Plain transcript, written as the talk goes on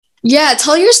Yeah,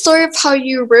 tell your story of how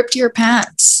you ripped your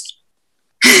pants.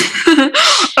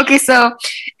 Okay, so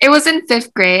it was in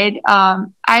fifth grade.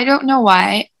 I don't know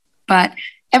why, but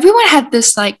everyone had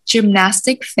this like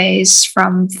gymnastic phase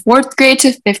from fourth grade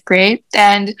to fifth grade,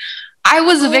 and I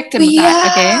was a Oh, victim of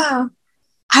that. Okay, yeah.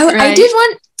 I right. did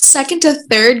one second to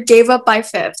third, gave up by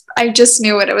fifth. I just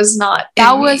knew it. It was not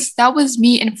That in me. was that was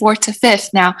me in fourth to fifth.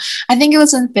 Now, I think it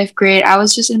was in fifth grade. I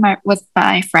was just in my with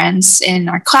my friends in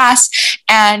our class,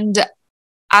 and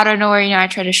out of nowhere, I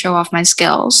try to show off my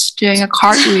skills doing a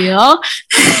cartwheel.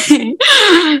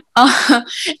 uh,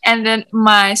 and then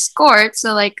my skirt.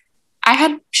 So, like, I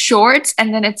had shorts,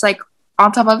 and then it's like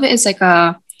on top of it is like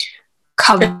a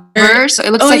cover. So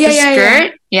it looks Oh like yeah, the yeah, yeah.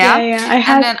 skirt. Yeah, Yeah.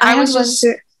 yeah. And then I I had was one just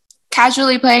too.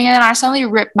 casually playing, and then I suddenly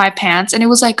ripped my pants, and it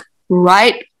was like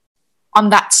right on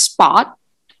that spot.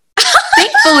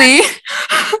 Thankfully,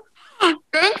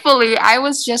 thankfully, I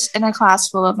was just in a class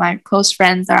full of my close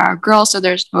friends that are girls, so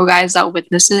there's no guys that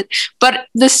witness it. But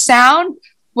the sound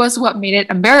was what made it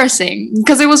embarrassing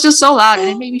because it was just so loud and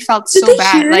it made me felt Did so they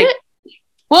bad. hear Like, it?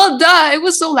 well, duh, it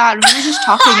was so loud. We were just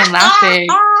talking and laughing.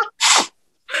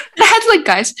 I had to like,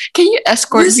 guys, can you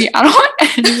escort Was me? I don't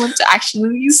want anyone to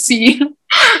actually see.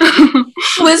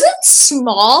 was it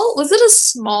small? Was it a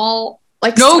small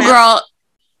like No, strap? girl,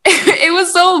 it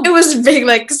was so It was big,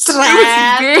 like it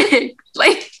strap. was big.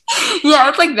 Like, yeah,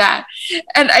 it's like that.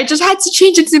 And I just had to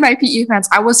change into my PE pants.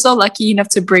 I was so lucky enough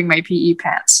to bring my PE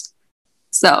pants.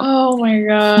 So, Oh my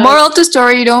god. moral of the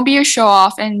story, don't be a show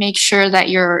off and make sure that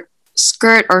your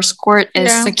skirt or skirt is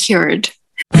Yeah. secured.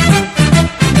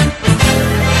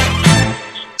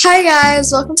 Hi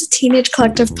guys, welcome to Teenage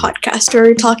Collective Podcast, where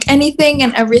we talk anything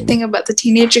and everything about the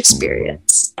teenage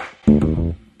experience.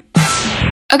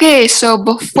 Okay, so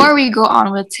before we go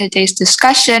on with today's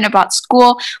discussion about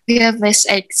school, we have this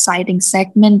exciting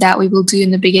segment that we will do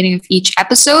in the beginning of each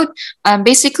episode.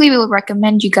 Basically, we will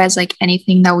recommend you guys like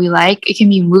anything that we like. It can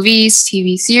be movies,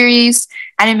 TV series,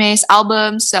 animes,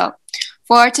 albums. So,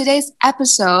 for today's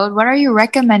episode, what are you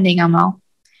recommending, Amal?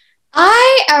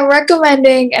 I am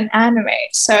recommending an anime.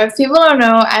 So if people don't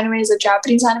know, anime is a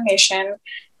Japanese animation,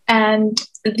 and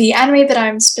the anime that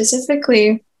I'm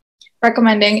specifically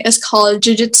recommending is called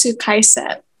Jujutsu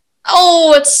Kaisen.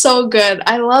 Oh, it's so good.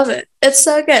 I love it. It's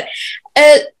so good.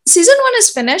 Season one is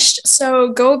finished, so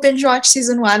go binge watch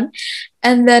season one.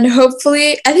 And then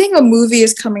hopefully, I think a movie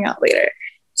is coming out later.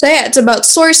 So yeah, it's about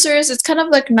sorcerers. It's kind of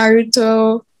like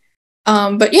Naruto.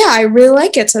 But yeah, I really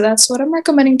like it. So that's what I'm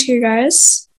recommending to you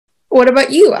guys. What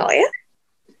about you, Alia?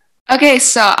 Okay,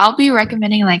 so I'll be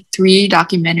recommending like three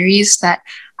documentaries that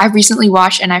I've recently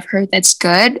watched and I've heard that's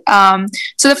good.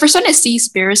 So the first one is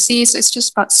Seaspiracy. So it's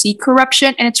just about sea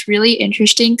corruption, and it's really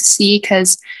interesting to see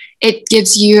because it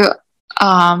gives you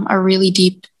a really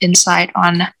deep insight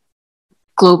on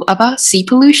global about sea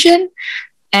pollution,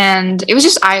 and it was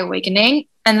just eye awakening.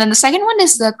 And then the second one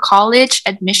is the college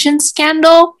admission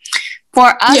scandal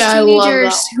for us Yeah, I love that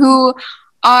teenagers who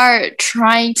are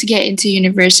trying to get into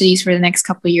universities for the next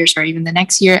couple of years or even the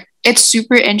next year. It's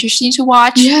super interesting to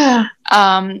watch. Yeah.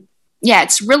 Yeah,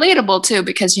 it's relatable too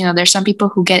because there's some people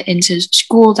who get into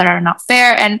school that are not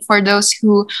fair, and for those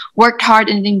who worked hard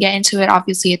and didn't get into it,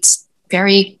 obviously it's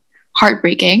very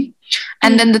heartbreaking.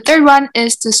 And then the third one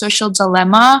is The Social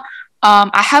Dilemma. I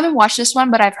haven't watched this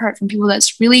one, but I've heard from people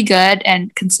that's really good.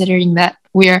 And considering that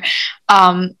we're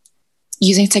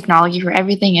using technology for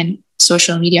everything and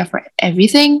social media for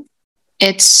everything,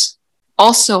 it's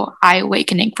also eye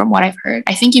awakening from what I've heard.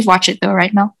 I think you've watched it though,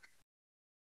 right, Mel?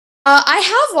 I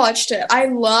have watched it.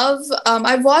 I've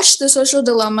watched The Social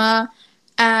Dilemma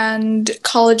and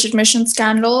College Admission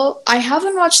Scandal. I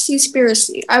haven't watched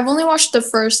Seaspiracy. I've only watched the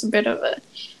first bit of it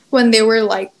when they were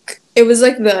like, it was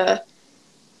like the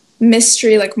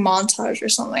mystery like montage or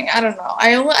something. I don't know.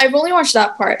 I've only watched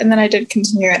that part and then I didn't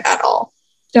continue it at all.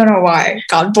 Don't know why.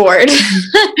 Got bored.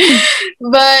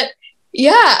 But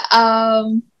yeah,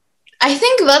 I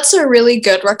think that's a really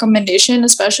good recommendation,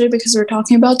 especially because we're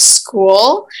talking about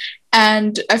school.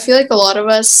 And I feel like a lot of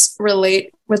us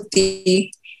relate with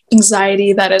the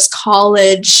anxiety that is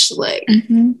college, like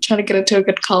trying to get into a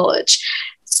good college.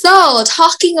 So,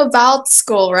 talking about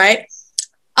school, right?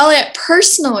 Elliot,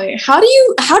 personally, how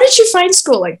did you find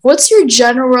school? Like, what's your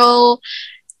general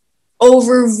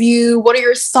overview? What are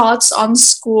your thoughts on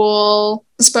school,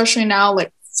 especially now,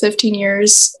 like 15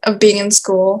 years of being in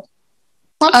school?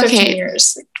 Not 15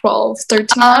 years, like 12,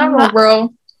 13. I don't know,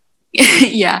 bro.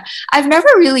 Yeah, I've never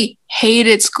really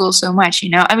hated school so much,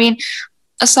 I mean,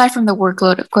 aside from the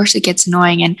workload, of course it gets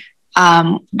annoying,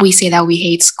 and we say that we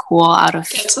hate school out of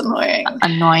It's annoying.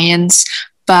 annoyance,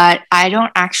 but I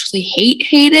don't actually hate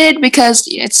it because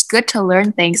it's good to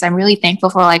learn things. I'm really thankful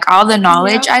for like all the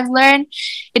knowledge I've learned.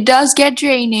 It does get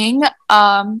draining.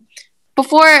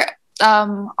 Before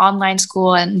online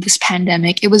school and this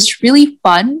pandemic, it was really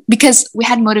fun because we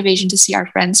had motivation to see our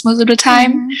friends most of the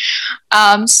time.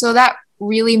 So that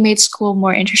really made school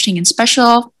more interesting and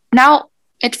special. Now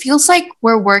it feels like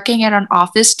we're working at an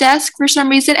office desk for some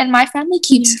reason, and my family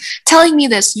keeps telling me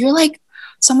this. You're like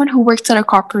someone who works at a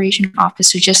corporation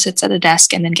office who just sits at a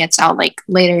desk and then gets out like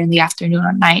later in the afternoon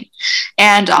or night.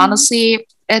 And honestly,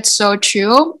 it's so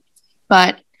true.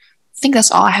 But I think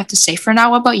that's all I have to say for now.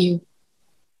 What about you?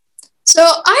 So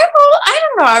I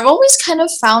don't know. I've always kind of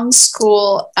found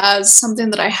school as something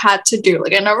that I had to do.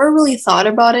 Like I never really thought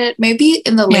about it. Maybe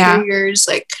in the later years,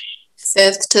 like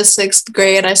fifth to sixth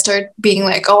grade, I started being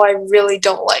like, oh, I really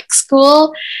don't like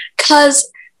school. Cause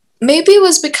maybe it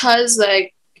was because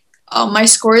like my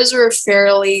scores were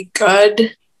fairly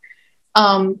good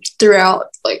throughout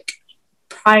like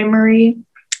primary.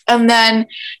 And then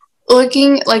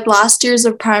looking like last year's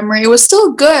of primary, it was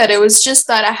still good. It was just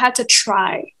that I had to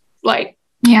try. Like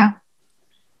I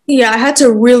had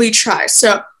to really try.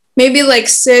 So maybe like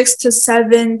sixth to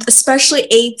seventh, especially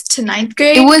eighth to ninth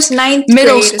grade. It was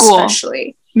middle school,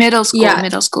 especially middle school.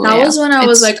 That was when I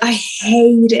was like, I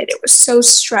hated it. It was so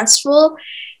stressful,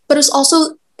 but it was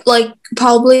also like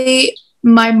probably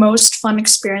my most fun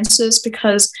experiences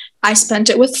because I spent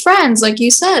it with friends, like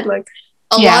you said. Like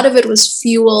a lot of it was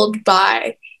fueled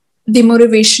by the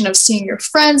motivation of seeing your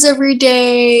friends every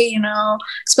day, you know,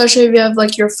 especially if you have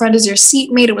like your friend as your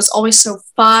seatmate. It was always so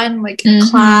fun, like in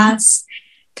class.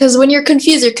 Because when you're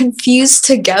confused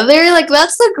together. Like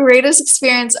that's the greatest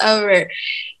experience ever.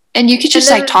 And you could just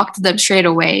like talk to them straight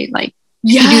away. Like,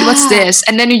 hey, dude, what's this?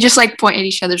 And then you just like point at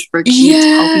each other's worksheets to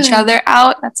help each other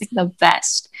out. That's like the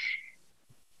best.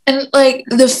 And like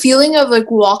the feeling of like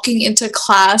walking into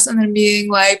class and then being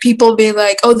like, people being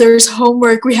like, oh, there's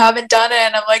homework, we haven't done it.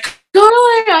 And I'm like,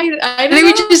 totally, I think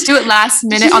we just do it last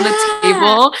minute on the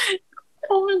table.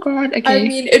 Oh my God. Okay. I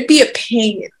mean, it'd be a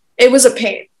pain. It was a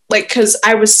pain. Like, cause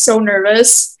I was so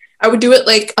nervous. I would do it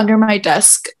like under my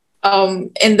desk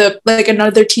in the like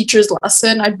another teacher's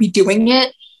lesson. I'd be doing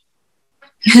it.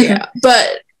 Yeah.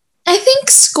 But I think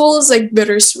school is like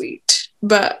bittersweet.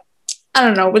 But I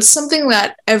don't know. It's something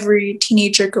that every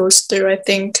teenager goes through, I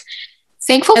think.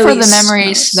 Thankful for the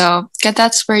memories, though. Because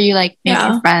that's where you, like, make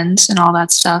your friends and all that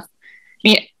stuff. I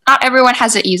mean, not everyone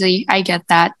has it easy. I get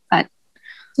that. But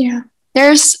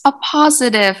there's a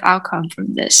positive outcome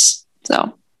from this.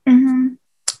 So.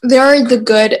 There are the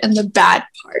good and the bad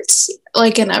parts,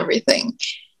 like in everything.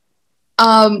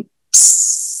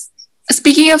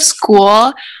 Speaking of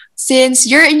school, since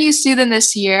you're a new student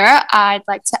this year, I'd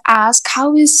like to ask,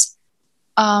 how is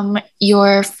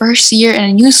your first year in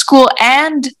a new school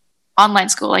and online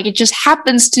school? Like it just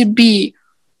happens to be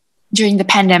during the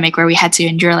pandemic where we had to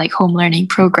endure like home learning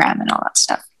program and all that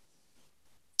stuff.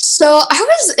 So I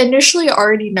was initially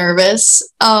already nervous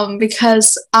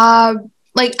because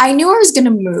like I knew I was gonna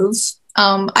move.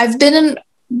 I've been in,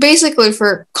 basically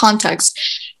for context,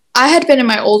 I had been in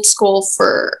my old school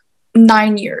for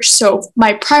 9 years. So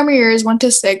my primary years 1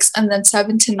 to 6 and then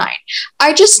 7 to 9.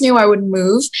 I just knew I would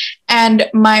move, and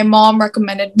my mom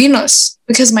recommended Venus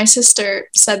because my sister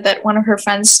said that one of her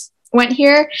friends went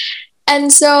here.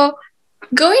 And so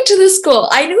going to the school,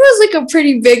 I knew it was like a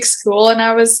pretty big school and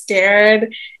I was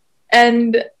scared.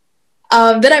 And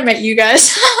then I met you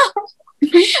guys.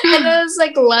 And it was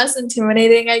like less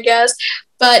intimidating, I guess.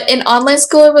 But in online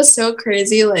school, it was so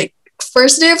crazy. Like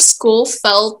first day of school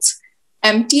felt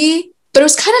empty, but it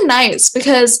was kind of nice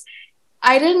because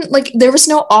I didn't like, there was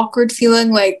no awkward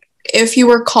feeling. Like if you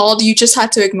were called, you just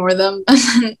had to ignore them.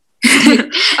 And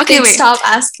then wait, stop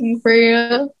asking for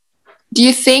you. Do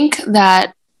you think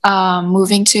that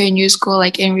moving to a new school,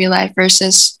 like in real life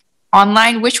versus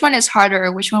online, which one is harder,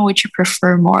 or which one would you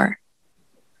prefer more?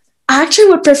 I actually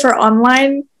would prefer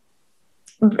online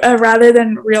rather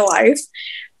than real life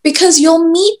because you'll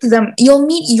meet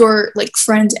your like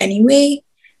friends anyway.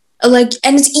 Like,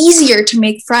 and it's easier to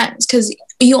make friends because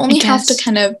you only have to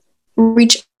kind of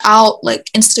reach out like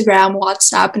Instagram,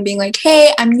 WhatsApp, and being like,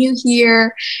 hey, I'm new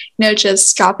here, you know,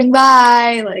 just dropping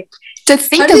by. Like, to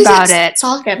think about it,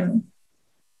 talking.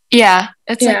 Yeah,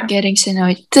 it's like getting to know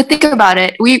it. To think about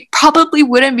it, we probably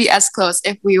wouldn't be as close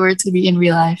if we were to be in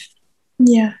real life.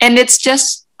 Yeah. And it's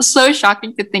just so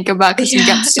shocking to think about because we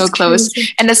got so close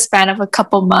in the span of a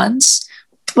couple months,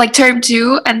 like term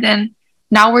 2, and then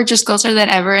now we're just closer than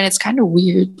ever, and it's kind of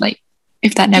weird, like,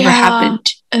 if that never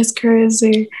happened. It's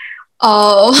crazy.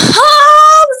 Oh,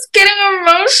 it's getting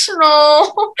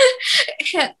emotional.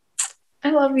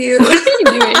 I love you. What are you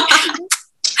doing?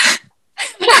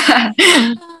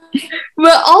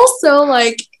 But also,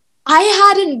 like, I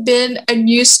hadn't been a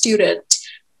new student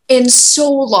in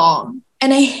so long,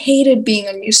 and I hated being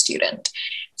a new student.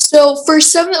 So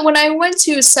when I went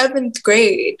to seventh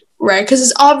grade, right, because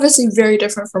it's obviously very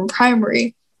different from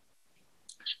primary,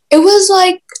 it was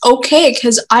like okay,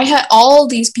 because I had all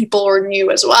these people were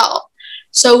new as well.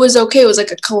 So it was okay. It was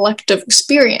like a collective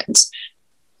experience.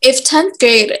 If 10th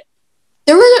grade,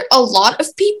 there were a lot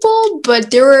of people,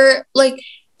 but there were like,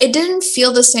 it didn't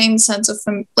feel the same sense of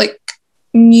like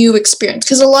new experience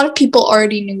because a lot of people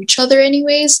already knew each other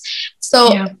anyways.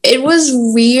 So Yeah. it was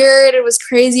weird. It was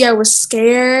crazy. I was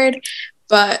scared,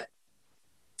 but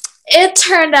it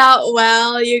turned out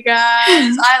well, you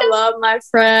guys. I love my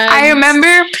friends. I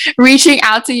remember reaching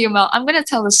out to you, Mel. I'm gonna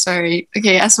tell the story,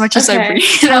 okay? As much as I Okay, bring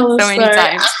it tell up the so many story.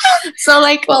 times. So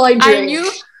like, Well, I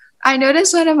I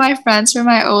noticed one of my friends from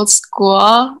my old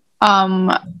school,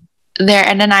 there,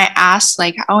 and then I asked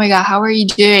like, "Oh my God, how are you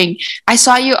doing? I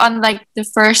saw you on like the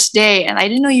first day, and I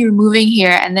didn't know you were moving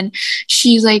here." And then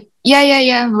she's like, "Yeah, yeah,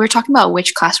 yeah." We were talking about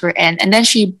which class we're in, and then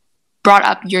she brought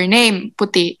up your name,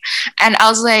 Puti, and I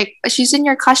was like, "She's in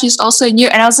your class. She's also new."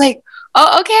 And I was like,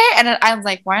 "Oh, okay." And then I was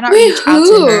like, "Why not Wait, reach out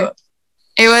to her?" who?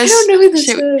 It I was. don't know who this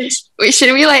should, is. wait,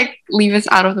 should we like leave this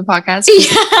out of the podcast?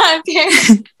 Yeah, okay.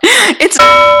 It's.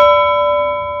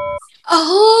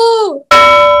 Oh,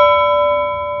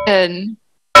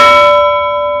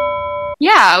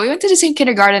 Yeah, we went to the same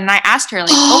kindergarten and I asked her, like,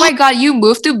 oh my God, you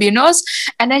moved to Binos?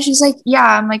 And then she's like,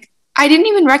 yeah. I'm like, I didn't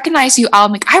even recognize you.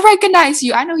 I'm like, I recognize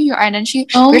you. I know who you are. And then we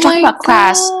were talking about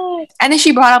class. And then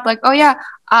she brought up, like, oh yeah,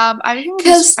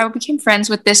 I became friends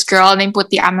with this girl named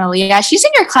Puti Amelia. She's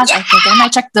in your class, I think. And I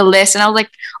checked the list and I was like,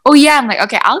 oh yeah. I'm like,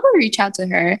 okay, I'll go reach out to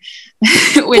her.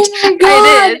 Which I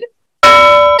did.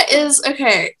 Is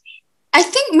okay. I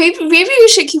think maybe we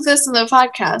should keep this in the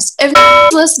podcast. If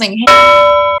you're listening,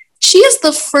 she is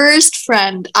the first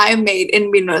friend I made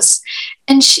in Minus,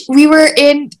 and we were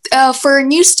in for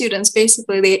new students.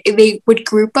 Basically, they would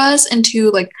group us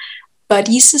into like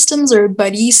buddy systems or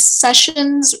buddy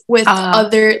sessions with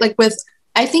other like with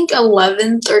I think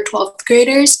 11th or 12th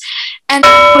graders, and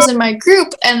I was in my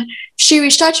group and she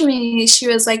reached out to me. She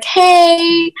was like,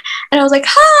 hey. And I was like,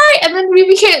 hi. And then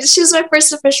she was my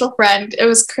first official friend. It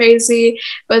was crazy. It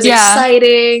was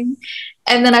exciting.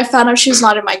 And then I found out she was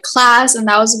not in my class. And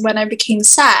that was when I became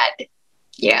sad.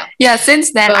 Yeah. Yeah.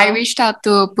 Since then, I reached out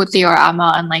to Puti or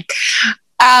Ama and like,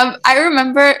 I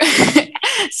remember,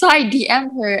 so I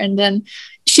DM'd her and then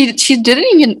she didn't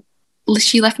even,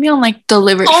 she left me on like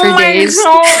delivered for days.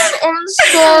 God, I'm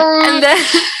sorry.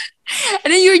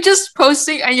 And then you were just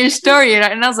posting on your story, and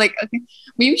I was like, okay,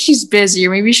 maybe she's busy, or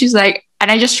maybe she's like, and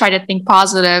I just tried to think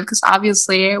positive because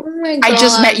obviously I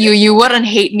just met you. You wouldn't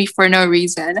hate me for no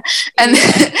reason. And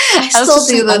I still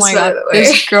do this, by the way.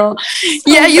 This girl.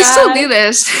 Yeah, you still do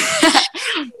this.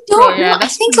 I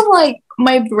think I'm like,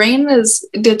 my brain is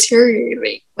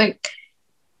deteriorating. Like,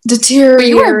 But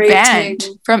you were banned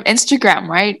from Instagram,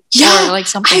 right? Yeah, or like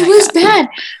something I was banned.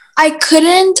 I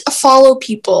couldn't follow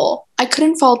people.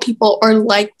 Or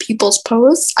like people's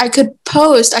posts. I could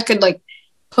like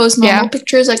post normal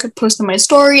pictures. I could post on my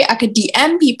story. I could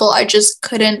DM people. I just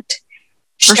couldn't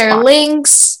share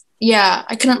links. Yeah,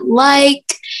 I couldn't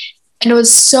like. And it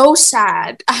was so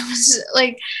sad. I was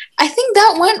like, I think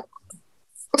that went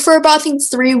for about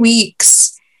 3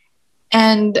 weeks.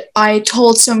 And I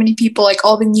told so many people, like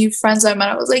all the new friends I met,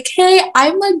 I was like, hey,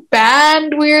 I'm like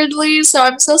banned weirdly, so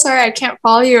I'm so sorry I can't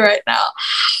follow you right now.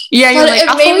 Yeah, you're like,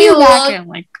 I'll follow you back. And I'm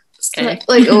like, okay.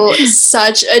 Like, oh,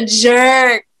 such a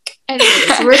jerk.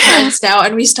 Anyways, we're friends now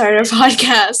and we started a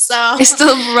podcast, so I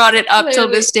still brought it up till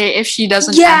this day if she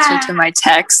doesn't answer to my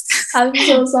text. I'm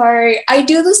so sorry. I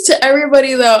do this to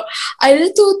everybody though. I did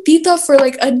it to Tita for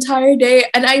like an entire day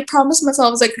and I promised myself,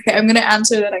 I was like, okay, I'm gonna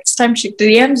answer the next time she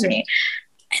DMs me.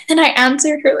 And then I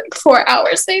answered her like 4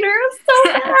 hours later. I'm so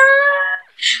bad.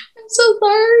 I'm so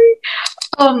sorry.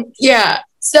 Yeah.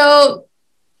 So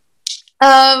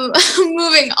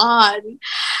moving on.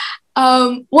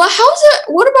 Well,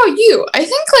 what about you? I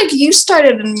think like you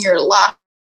started in your last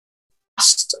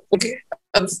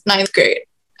of 9th grade.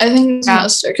 I think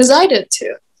semester because I did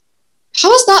too. How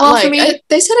was that like? For me,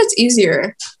 they said it's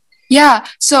easier. Yeah.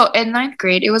 So in 9th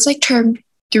grade, it was like term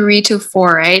 3 to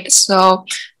 4, right? So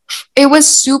it was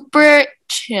super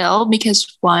chill because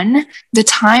one, the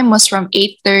time was from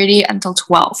 8:30 until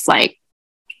 12. Like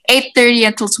 8:30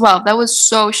 until 12. That was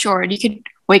so short. You could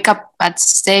wake up at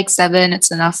 6, 7. It's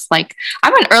enough. Like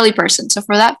I'm an early person, so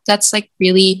for that's like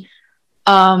really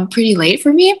pretty late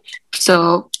for me.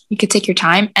 So you could take your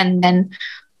time. And then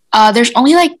There's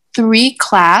only like 3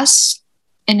 class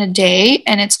in a day,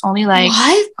 and it's only like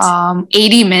What?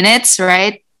 80 minutes,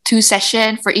 right? 2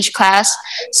 session for each class.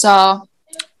 So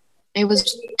it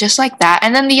was just like that.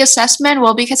 And then the assessment,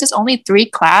 well, because it's only 3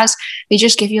 class, they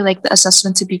just give you like the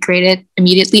assessment to be graded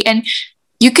immediately. And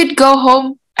you could go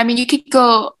home. I mean, you could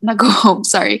go, not go home,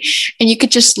 sorry. And you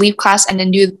could just leave class and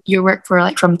then do your work for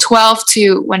like from 12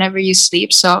 to whenever you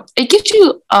sleep. So it gives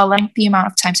you a lengthy amount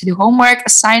of time to do homework,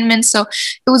 assignments. So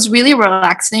it was really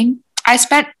relaxing. I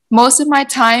spent most of my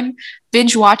time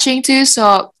binge watching too.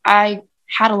 So I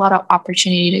had a lot of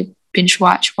opportunity to binge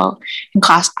watch while in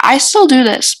class. I still do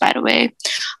this, by the way.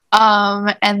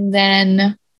 And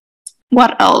then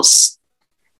what else?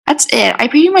 That's it. I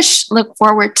pretty much look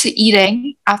forward to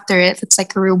eating after it. It's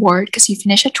like a reward because you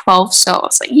finish at 12. So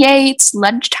it's like, yay, it's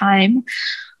lunchtime.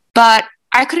 But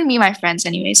I couldn't meet my friends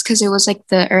anyways because it was like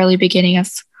the early beginning of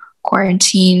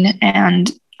quarantine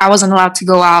and I wasn't allowed to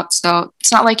go out. So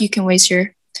it's not like you can waste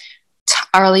your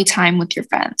early time with your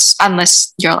friends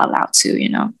unless you're allowed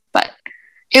to, But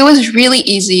it was really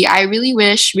easy. I really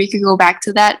wish we could go back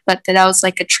to that, but that was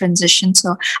like a transition.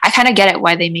 So I kind of get it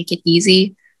why they make it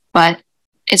easy, but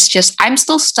it's just I'm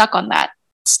still stuck on that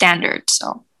standard.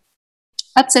 So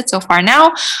that's it so far.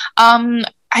 Now,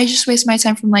 I just waste my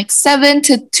time from like 7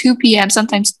 to 2 p.m.,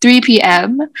 sometimes 3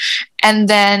 p.m. And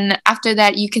then after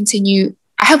that, you continue.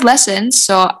 I have lessons,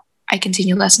 so I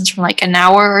continue lessons from like an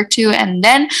hour or two. And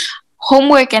then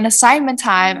homework and assignment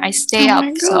time, I stay Oh up.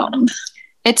 my So God.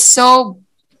 it's so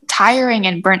tiring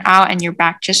and burnt out, and your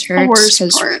back just The hurts.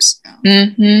 worst part.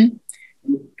 Mm-hmm.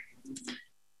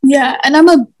 Yeah, and I'm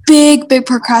a big, big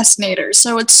procrastinator.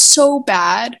 So it's so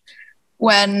bad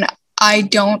when I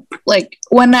don't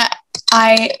when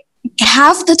I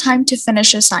have the time to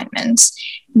finish assignments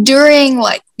during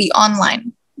like the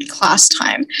online class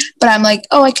time, but I'm like,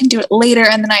 oh, I can do it later,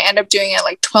 and then I end up doing it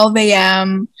like 12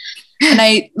 a.m. and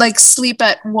I like sleep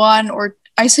at 1 or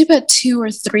I sleep at 2 or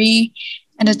 3,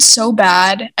 and it's so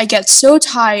bad. I get so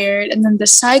tired, and then the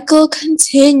cycle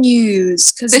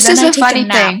continues because This then is I a take funny a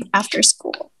nap thing. after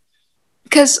school.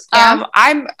 Because Yeah.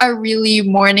 I'm a really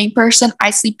morning person.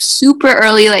 I sleep super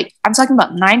early. Like I'm talking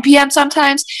about 9 p.m.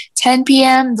 sometimes, 10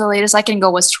 p.m. The latest I can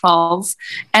go was 12.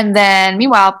 And then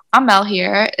meanwhile, Amel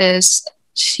here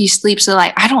she sleeps at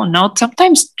like, I don't know,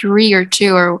 sometimes 3 or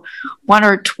 2 or 1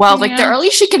 or 12. Like the Yeah.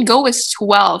 earliest she can go is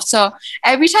 12. So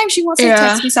every time she wants to Yeah.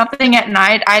 text me something at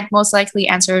night, I'd most likely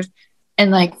answer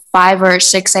in like 5 or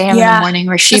 6 a.m. in the Yeah. morning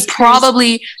where she That's crazy.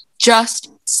 probably just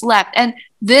slept. And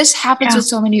this happens Yeah. with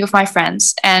so many of my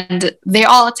friends, and they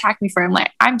all attack me for it. I'm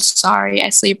like, I'm sorry, I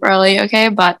sleep early, okay?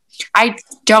 But I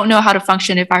don't know how to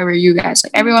function if I were you guys.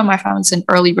 Like everyone in my family is an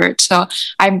early bird, so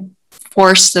I'm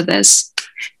forced to this.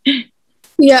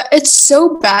 Yeah, it's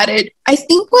so bad. I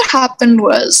think what happened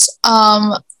was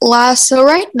so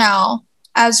right now,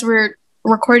 as we're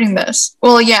recording this,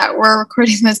 well, yeah, we're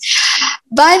recording this.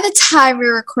 By the time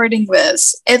we're recording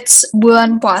this, it's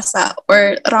Bulan Puasa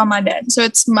or Ramadan. So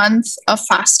it's month of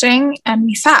fasting, and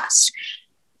we fast.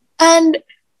 And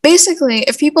basically,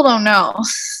 if people don't know,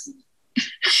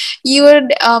 you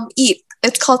would eat.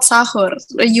 It's called sahur.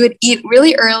 You would eat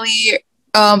really early,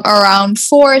 around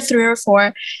 3 or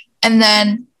 4, and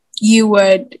then you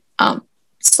would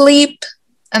sleep,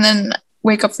 and then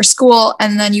wake up for school,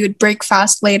 and then you would break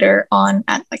fast later on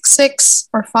at like 6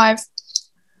 or 5.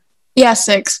 Yeah,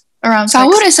 6, around 6.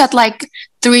 Sahur is at like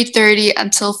 3:30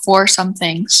 until 4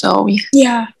 something. So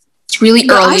Yeah. it's really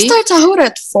But I early. start sahur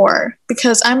at 4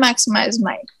 because I maximize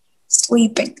my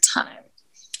sleeping time.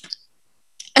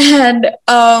 And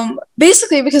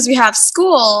basically, because we have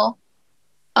school,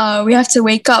 we have to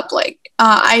wake up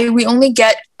we only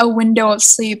get a window of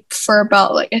sleep for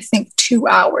about like I think 2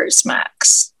 hours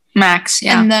max. Max,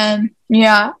 yeah.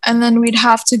 And then we'd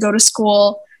have to go to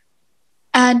school,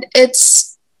 and it's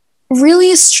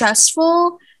really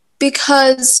stressful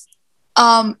because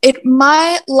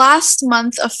my last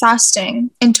month of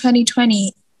fasting in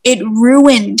 2020, it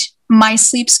ruined my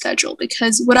sleep schedule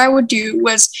because what I would do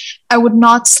was I would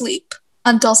not sleep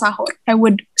until sahur. I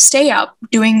would stay up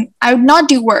I would not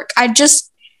do work. I'd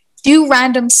just do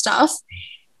random stuff,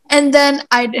 and then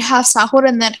I'd have sahur,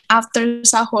 and then after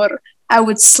sahur, I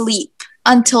would sleep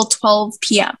until 12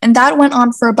 p.m. And that went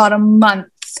on for about a month.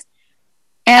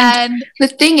 And the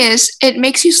thing is, it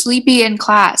makes you sleepy in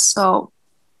class. So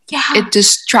Yeah. it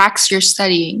distracts your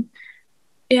studying.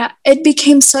 Yeah, it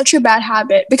became such a bad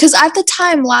habit because at the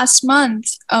time last month,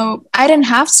 I didn't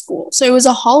have school. So it was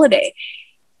a holiday.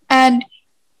 And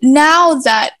now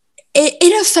that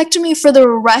it affected me for the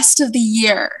rest of the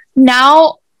year.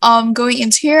 Now, going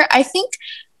into here, I think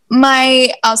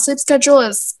my sleep schedule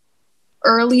is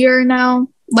earlier now.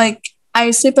 Like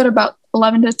I sleep at about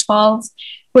 11 to 12,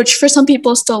 which for some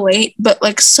people is still late, but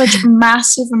like such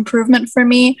massive improvement for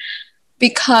me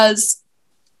because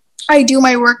I do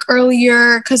my work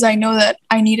earlier because I know that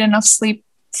I need enough sleep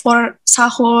for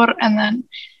sahur, and then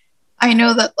I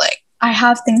know that like I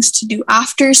have things to do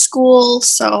after school,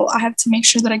 so I have to make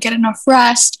sure that I get enough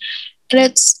rest. And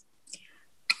it's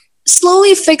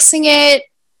slowly fixing it.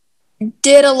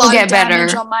 Did a lot of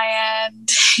damage on my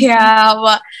end. Yeah,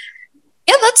 but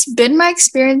yeah, that's been my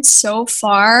experience so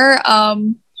far.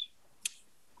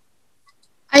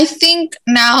 I think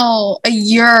now a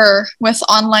year with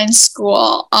online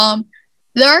school,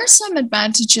 there are some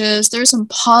advantages, there are some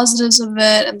positives of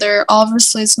it, and there are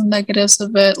obviously some negatives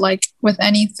of it, like with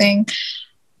anything.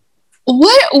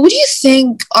 What do you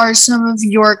think are some of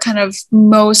your kind of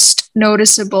most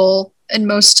noticeable and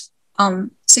most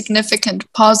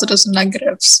significant positives and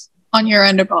negatives on your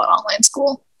end about online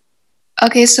school?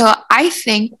 Okay, so I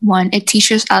think one, it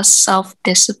teaches us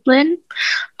self-discipline,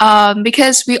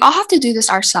 because we all have to do this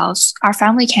ourselves. Our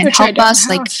family can't Which I help don't us.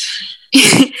 Like,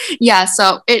 have. yeah,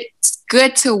 so it's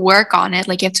good to work on it.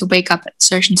 Like, you have to wake up at a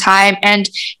certain time, and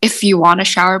if you want to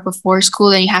shower before school,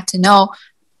 then you have to know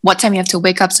what time you have to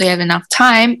wake up so you have enough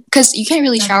time, because you can't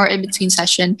really shower in between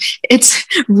session. It's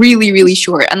really, really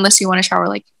short unless you want to shower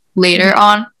like later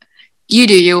on. You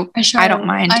do you. I don't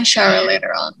mind. I shower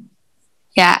later on.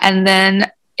 Yeah, and then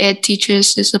it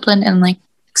teaches discipline and like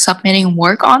submitting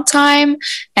work on time,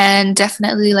 and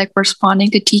definitely like responding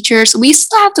to teachers. We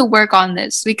still have to work on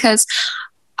this because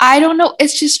I don't know,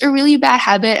 it's just a really bad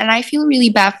habit, and I feel really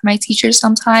bad for my teachers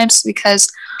sometimes because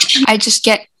I just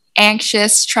get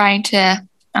anxious trying to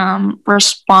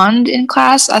respond in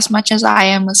class as much as I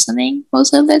am listening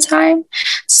most of the time.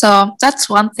 So that's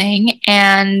one thing.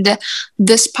 And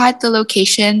despite the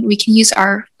location, we can use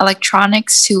our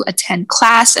electronics to attend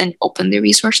class and open the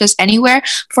resources anywhere.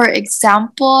 For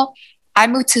example, I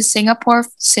moved to Singapore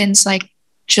since like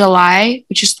July,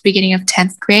 which is the beginning of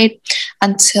 10th grade,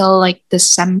 until like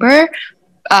December.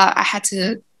 I had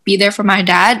to be there for my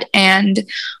dad, and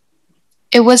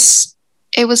it was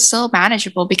still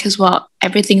manageable because, well,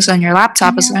 everything's on your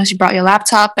laptop as long as you brought your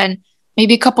laptop and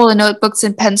maybe a couple of notebooks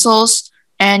and pencils,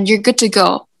 and you're good to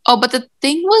go. Oh, but the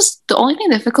only thing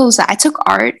difficult was that I took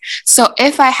art. So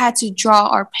if I had to draw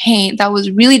or paint, that was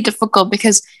really difficult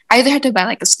because I either had to buy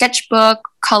like a sketchbook,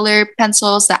 color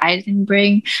pencils that I didn't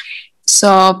bring.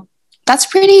 So that's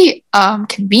pretty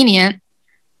convenient.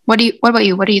 What about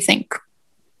you? What do you think?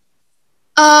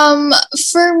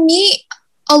 For me,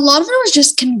 a lot of it was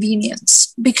just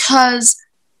convenience because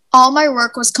all my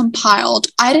work was compiled.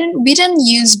 We didn't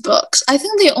use books. I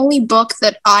think the only book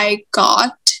that I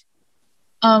got,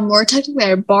 or technically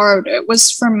I borrowed it, was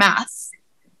for math.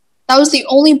 That was the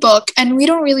only book, and we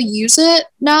don't really use it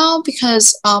now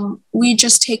because we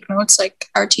just take notes. Like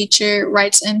our teacher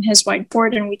writes in his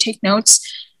whiteboard and we take notes.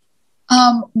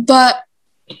 But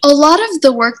a lot of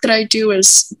the work that I do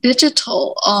is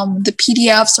digital. The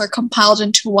PDFs are compiled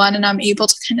into one, and I'm able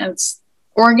to kind of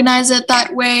organize it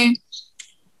that way.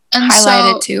 And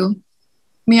highlight it too.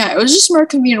 Yeah, it was just more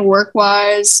convenient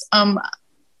work-wise.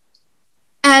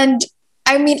 And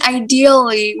I mean,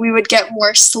 ideally, we would get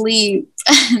more sleep,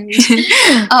 and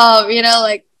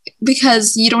like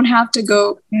because you don't have to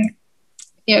go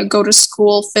to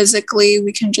school physically.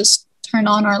 We can just turn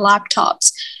on our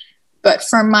laptops. But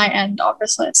from my end,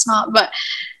 obviously, it's not. But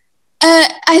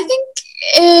I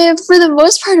think for the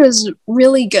most part, it was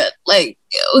really good. Like,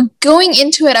 going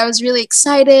into it, I was really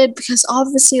excited because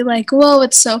obviously, like, whoa,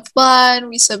 it's so fun.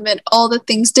 We submit all the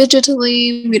things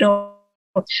digitally. We don't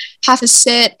have to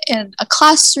sit in a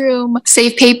classroom.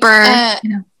 Save paper.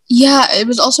 Yeah, it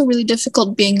was also really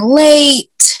difficult being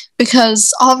late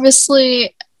because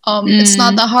obviously it's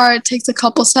not that hard. It takes a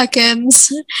couple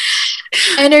seconds.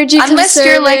 Energy unless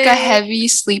conserving. You're like a heavy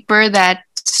sleeper that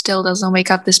still doesn't wake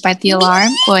up despite the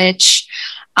alarm, which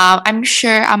I'm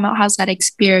sure Amal has that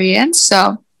experience.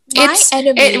 So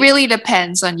it really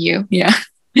depends on you. Yeah.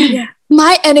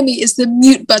 My enemy is the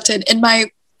mute button in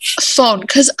my phone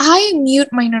because I mute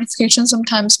my notifications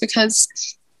sometimes because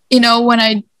when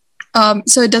I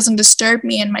so it doesn't disturb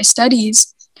me in my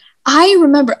studies. I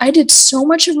remember I did so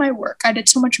much of my work. I did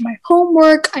so much of my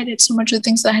homework. I did so much of the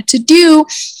things that I had to do.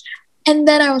 And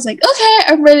then I was like, okay,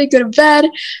 I'm ready to go to bed.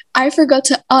 I forgot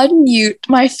to unmute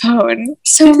my phone.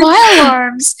 So my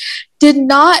alarms did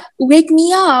not wake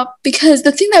me up because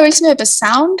the thing that wakes me up is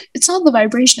sound. It's not the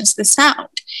vibration, it's the sound.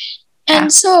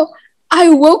 And so I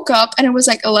woke up and it was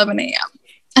like 11 a.m.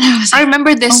 And I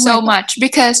remember this so much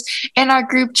because in our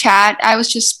group chat,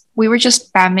 we were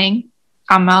just spamming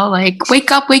Amal, like, wake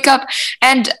up.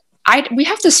 And we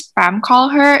have to spam call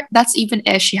her. That's even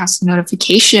if she has the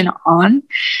notification on.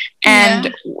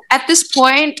 And at this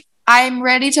point, I'm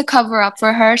ready to cover up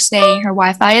for her, saying her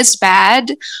Wi-Fi is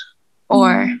bad,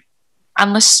 or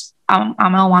unless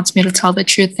Amal wants me to tell the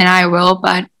truth, then I will.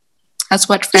 But that's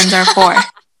what friends are for.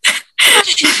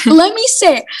 Let me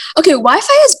say, okay,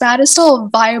 Wi-Fi is bad is still a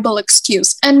viable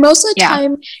excuse, and most of the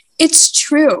time, it's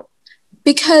true.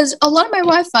 Because a lot of my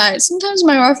Wi-Fi, sometimes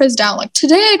my Wi-Fi is down. Like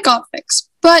today, it got fixed.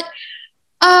 But,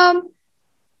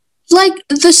 like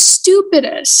the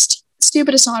stupidest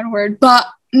not a word, but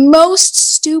most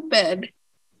stupid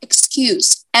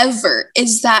excuse ever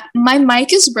is that my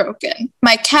mic is broken,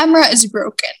 my camera is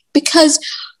broken. Because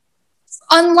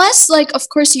unless, like, of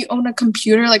course, you own a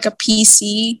computer, like a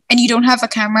PC, and you don't have a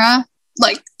camera,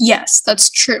 like, yes, that's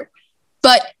true.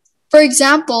 But for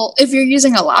example, if you're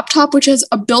using a laptop which has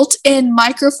a built-in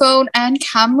microphone and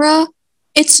camera,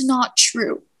 it's not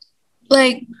true.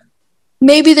 Like,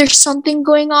 maybe there's something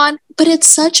going on, but it's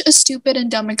such a stupid and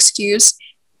dumb excuse.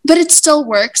 But it still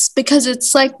works because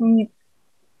it's like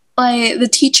the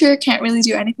teacher can't really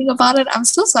do anything about it. I'm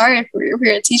so sorry if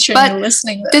you're a teacher and you're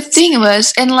listening to this. The thing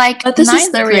was, in like but this ninth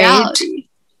is the grade, reality.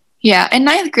 Yeah, in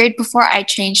ninth grade, before I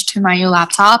changed to my new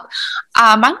laptop,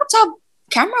 my laptop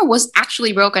camera was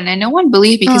actually broken, and no one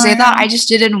believed me because they thought I just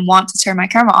didn't want to turn my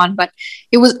camera on, but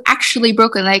it was actually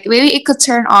broken. Like maybe it could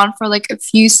turn on for like a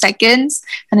few seconds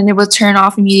and then it would turn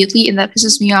off immediately, and that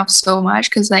pisses me off so much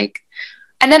because like,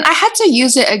 and then I had to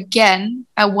use it again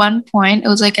at one point. It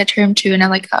was like at term 2, and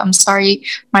I'm like, I'm sorry,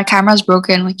 my camera's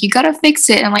broken. Like, you gotta fix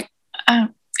it. And I'm like,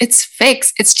 it's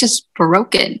fixed. It's just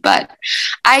broken. But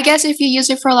I guess if you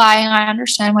use it for lying, I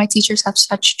understand why teachers have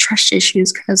such trust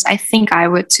issues, because I think I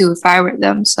would too if I were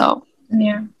them. So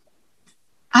yeah.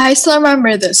 I still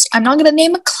remember this. I'm not going to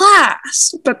name a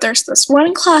class, but there's this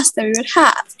one class that we would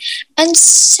have. And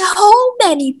so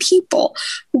many people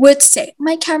would say,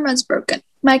 my camera's broken.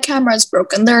 My camera's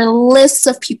broken. There are lists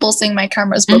of people saying my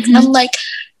camera's broken. I'm like,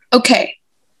 okay,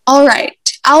 all right.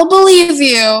 I'll believe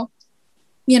you.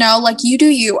 You know, like, you do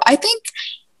you. I think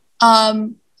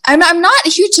I'm not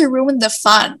here to ruin the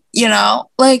fun, you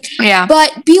know? Like,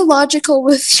 but be logical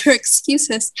with your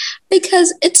excuses,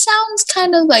 because it sounds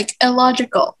kind of like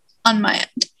illogical on my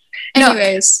end.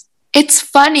 Anyways. It's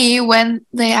funny when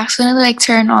they accidentally like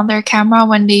turn on their camera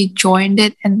when they joined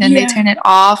it, and then they turn it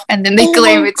off, and then they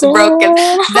claim it's broken.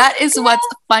 That is what's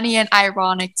funny and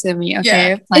ironic to me. Okay,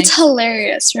 yeah, like, it's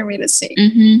hilarious for me to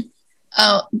see.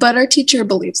 But our teacher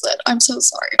believes it. I'm so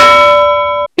sorry.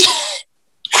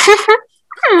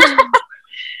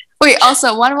 Wait,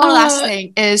 also one more last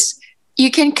thing is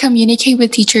you can communicate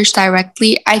with teachers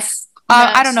directly.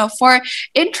 I don't know, for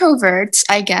introverts,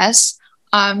 I guess.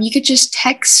 You could just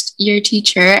text your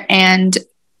teacher and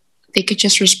they could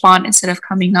just respond instead of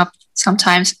coming up.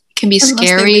 Sometimes it can be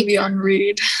scary. They leave you on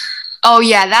read. Oh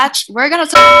yeah, we're gonna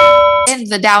talk in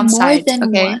the downside. More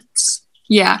than once.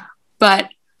 Yeah, but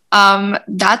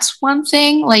that's one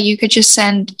thing. Like, you could just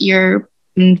send your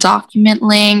document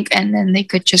link, and then they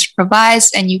could just revise,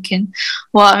 and you can.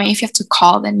 Well, I mean, if you have to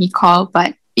call, then you call,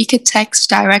 but you could text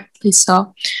directly.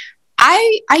 So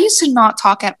I used to not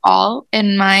talk at all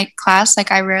in my class.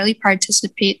 Like, I rarely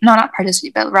not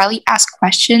participate, but rarely ask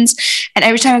questions. And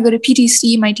every time I go to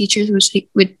PTC, my teachers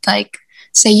would like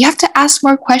say, you have to ask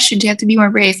more questions. You have to be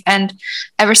more brave. And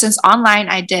ever since online,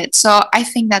 I did. So I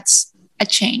think that's a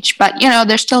change. But, you know,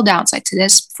 there's still downside to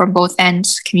this from both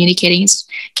ends. Communicating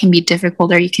can be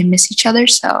difficult, or you can miss each other.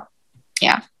 So,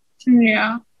 yeah.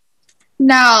 Yeah.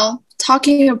 Now,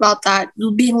 talking about that,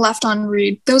 being left on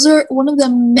read, those are one of the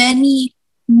many,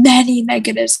 many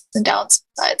negatives and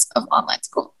downsides of online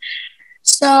school.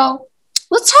 So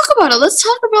let's talk about it. Let's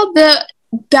talk about the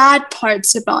bad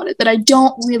parts about it that I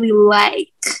don't really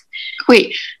like.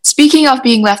 Wait, speaking of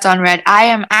being left on read, I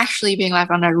am actually being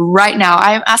left on read right now.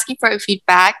 I am asking for a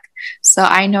feedback, so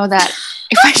I know that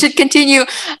if I should continue.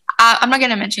 I'm not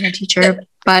going to mention a teacher,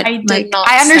 but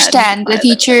I understand the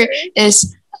teacher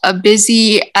is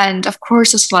busy, and of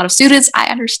course there's a lot of students.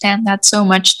 I understand that so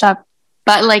much stuff,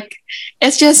 but like,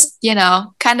 it's just, you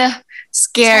know, kind of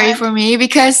scary for me,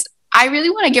 because I really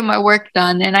want to get my work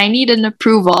done and I need an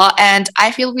approval, and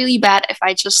I feel really bad if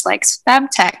I just like spam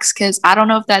text, because I don't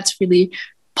know if that's really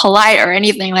polite or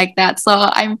anything like that. So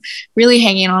I'm really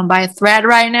hanging on by a thread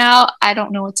right now. I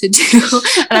don't know what to do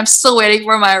and I'm still waiting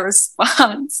for my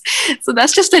response. So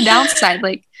that's just a downside.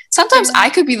 Like, sometimes I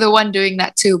could be the one doing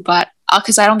that too, but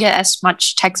because I don't get as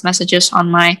much text messages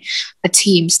on my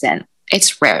Teams, then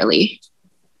it's rarely.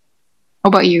 What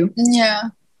about you? Yeah.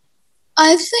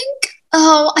 I think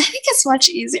I think it's much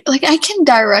easier. Like I can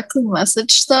directly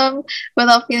message them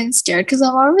without feeling scared because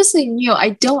I'm obviously new.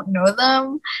 I don't know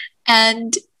them,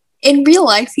 and in real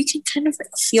life, you can kind of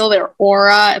like feel their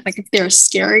aura and like if they're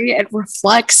scary, it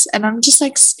reflects, and I'm just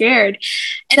like scared,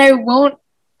 and I won't.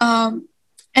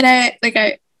 And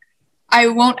I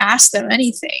won't ask them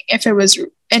anything if it was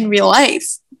in real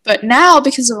life. But now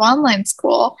because of online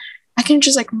school, I can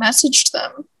just like message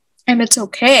them, and it's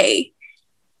okay.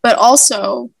 But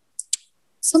also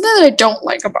something that I don't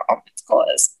like about online school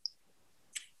is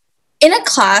in a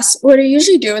class, what I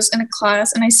usually do is in a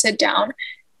class and I sit down,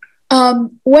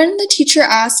 when the teacher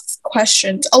asks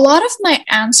questions, a lot of my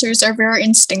answers are very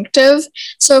instinctive.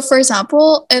 So, for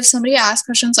example, if somebody asks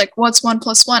questions like, what's 1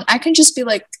 plus 1? I can just be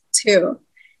like, 2.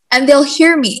 And they'll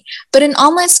hear me. But in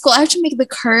online school, I have to make the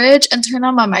courage and turn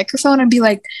on my microphone and be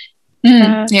like,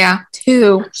 yeah.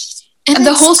 2. And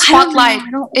the whole spotlight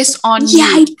is on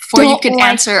you before you can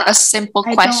answer a simple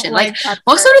question. Like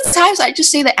most of the times, I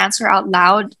just say the answer out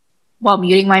loud while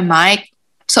muting my mic.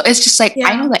 So it's just like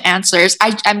I know the answers.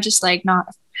 I'm just like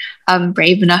not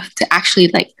brave enough to actually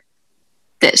like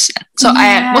this. So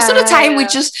most of the time we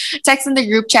just text in the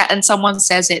group chat and someone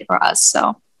says it for us.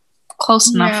 So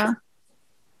close enough. Yeah.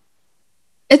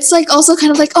 It's like also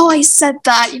kind of like, oh, I said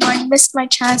that. You know, I missed my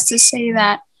chance to say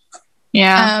that.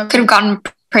 Yeah, could have gotten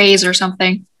praise or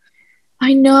something.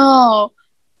 I know.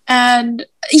 And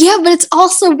yeah, but it's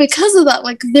also because of that.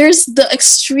 Like there's the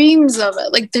extremes of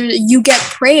it. Like you get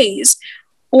praise.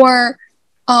 Or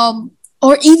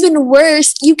even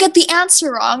worse, you get the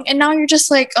answer wrong, and now you're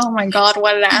just like, oh my god,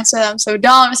 what did I answer? I'm so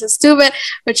dumb, I'm so stupid,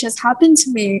 which has happened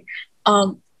to me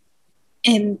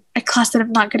in a class that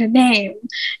I'm not gonna name,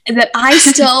 and that I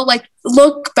still like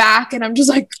look back and I'm just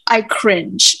like, I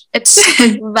cringe. It's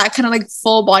that kind of like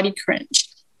full body cringe.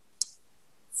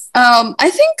 I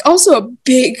think also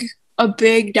a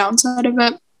big downside of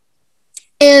it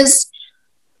is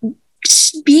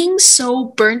being so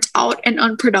burnt out and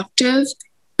unproductive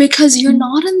because you're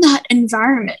not in that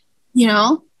environment, you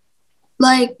know?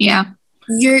 Like,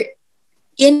 you're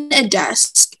in a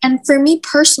desk. And for me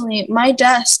personally, my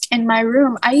desk in my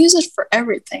room, I use it for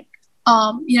everything.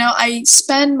 You know, I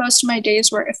spend most of my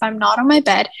days where if I'm not on my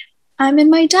bed, I'm in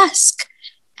my desk.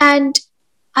 And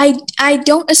I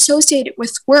don't associate it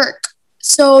with work.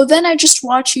 So then I just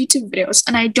watch YouTube videos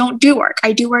and I don't do work.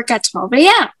 I do work at 12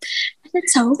 a.m.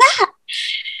 It's so bad.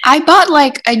 I bought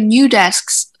like a new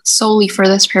desk solely for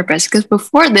this purpose because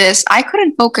before this I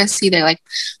couldn't focus either. Like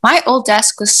my old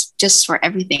desk was just for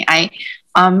everything. I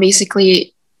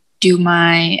basically do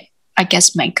my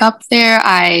makeup there.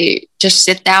 I just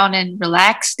sit down and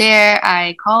relax there.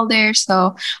 I call there.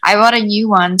 So I bought a new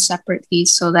one separately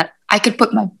so that I could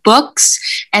put my books,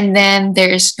 and then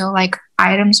there's no like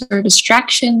items or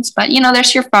distractions, but you know,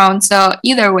 there's your phone. So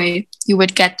either way you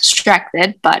would get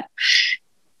distracted, but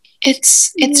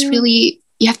it's really,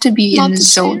 you have to be in the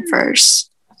zone first.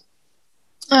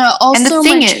 Also, and the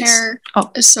thing my chair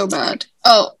is so bad.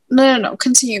 Oh, no.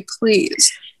 Continue,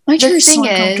 please. My chair is so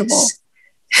uncomfortable.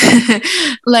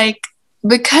 Like,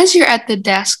 because you're at the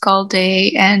desk all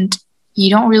day and you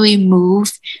don't really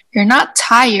move, you're not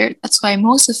tired. That's why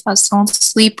most of us don't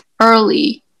sleep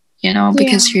early, you know,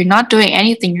 because you're not doing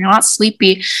anything. You're not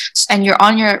sleepy and you're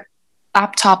on your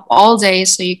laptop all day.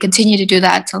 So you continue to do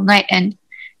that until night. And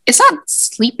it's not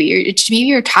sleepy. It's maybe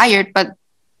you're tired, but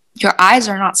your eyes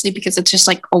are not sleepy because it's just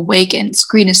like awake and the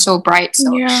screen is so bright.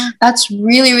 So that's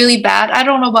really, really bad. I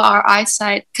don't know about our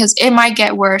eyesight because it might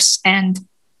get worse. And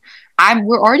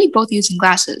we're already both using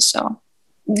glasses. So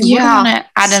you want to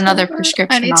add another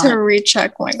prescription. I need to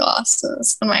recheck my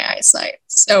glasses and my eyesight.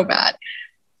 So bad.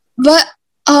 But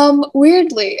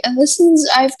weirdly, and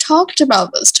I've talked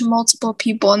about this to multiple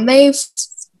people and they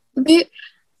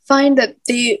find that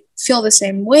they feel the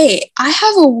same way. I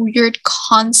have a weird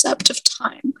concept of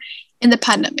time in the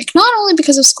pandemic, not only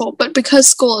because of school, but because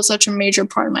school is such a major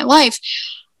part of my life.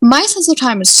 My sense of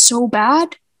time is so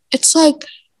bad. It's like,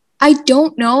 I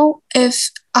don't know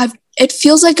if it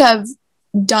feels like I've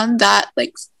done that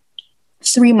like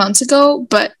 3 months ago,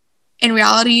 but in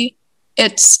reality,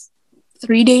 it's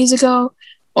 3 days ago.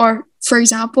 Or for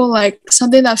example, like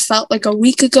something that felt like a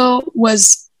week ago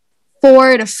was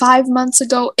 4 to 5 months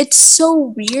ago. It's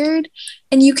so weird,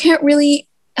 and you can't really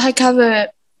like have a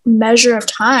measure of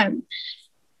time.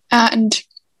 And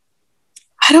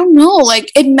I don't know,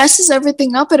 like it messes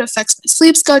everything up. It affects my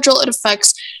sleep schedule. It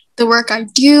affects the work I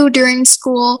do during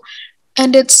school,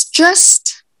 and it's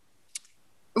just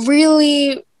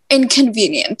really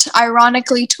inconvenient,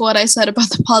 ironically, to what I said about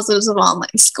the positives of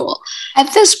online school.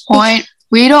 At this point,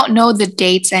 we don't know the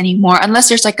dates anymore unless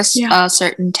there's like Yeah. a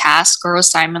certain task or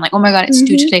assignment, like, oh my god, it's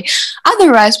due Mhm. today.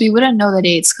 Otherwise, we wouldn't know the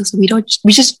dates because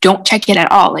we just don't check it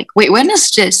at all. Like, wait, when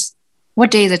is this? What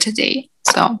day is it today?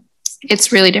 So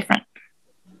it's really different.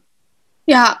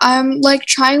 Yeah, I'm like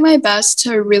trying my best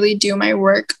to really do my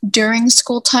work during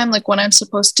school time, like when I'm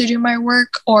supposed to do my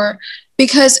work, or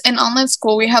because in online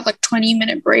school we have like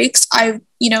 20-minute breaks. I've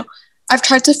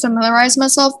tried to familiarize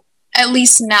myself, at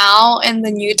least now in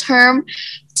the new term,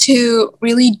 to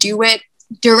really do it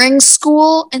during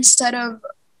school instead of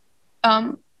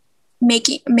um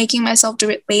making myself do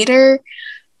it later,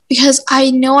 because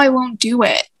I know I won't do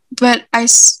it, but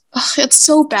it's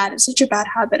so bad. It's such a bad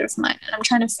habit of mine, and I'm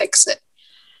trying to fix it.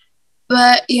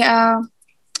 But yeah,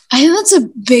 I think that's a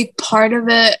big part of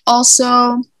it.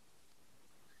 Also,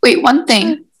 Wait, one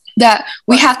thing that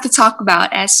we What? have to talk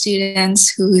about as students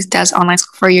who does online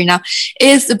school for a year now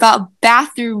is about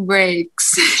bathroom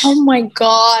breaks. oh my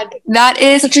god, That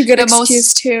is such a good the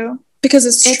excuse too, because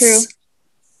it's true.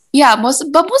 Yeah, most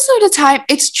of the time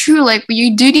it's true. Like,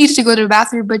 you do need to go to the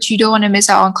bathroom, but you don't want to miss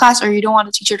out on class, or you don't want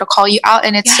a teacher to call you out,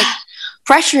 and it's like Yeah,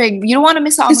 pressuring. You don't want to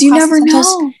miss out on because the you class. never Sometimes,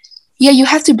 know. yeah, you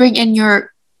have to bring in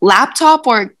your laptop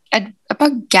or a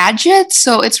gadget,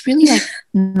 so it's really like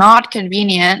not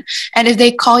convenient. And if they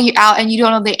call you out and you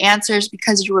don't know the answers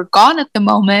because you were gone at the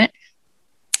moment,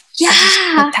 that's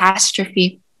Yeah,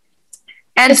 catastrophe.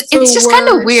 And it's it's the just kind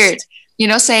of weird,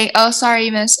 worst. saying, "Oh, sorry,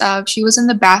 miss. She was in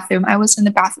the bathroom. I was in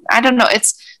the bathroom." I don't know.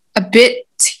 It's a bit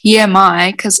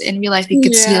TMI because in real life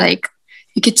Yeah,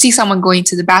 you could see someone going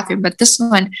to the bathroom, but this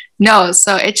one, no.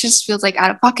 So it just feels like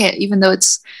out of pocket, even though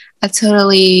it's a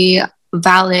totally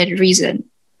valid reason.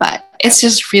 But yeah. it's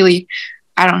just really,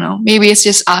 I don't know. Maybe it's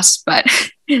just us, but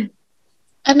And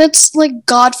it's like,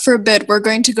 God forbid, we're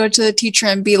going to go to the teacher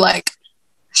and be like,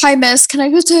 "Hi, miss, can I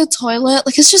go to the toilet?"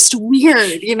 Like, it's just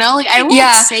weird, you know? Like, I won't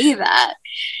yeah, say that.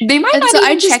 they might And not so I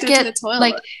even just check go to the it.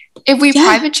 Like, toilet. if we Yeah.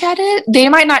 private chat it, they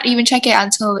might not even check it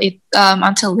until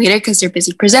later because they're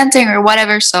busy presenting or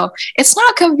whatever. So it's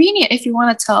not convenient if you want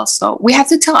to tell. So we have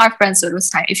to tell our friends at this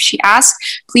time. If she asks,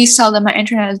 please tell them my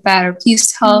internet is bad, or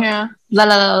please tell Yeah. la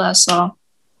la la la. So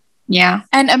yeah,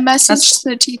 And a message that's to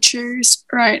the teachers,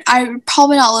 right? I would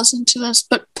probably not listen to this,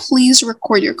 but please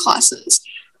record your classes,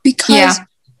 because yeah.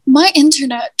 my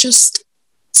internet just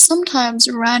sometimes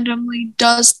randomly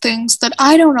does things that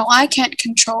I don't know, I can't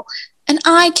control, and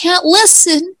I can't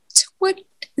listen to what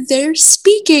they're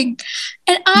speaking.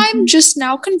 And I'm Mhm. just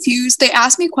now confused. They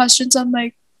ask me questions, I'm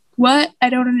like, what? I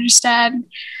don't understand.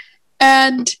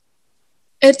 And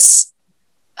it's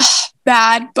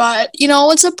bad, but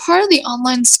it's a part of the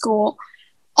online school.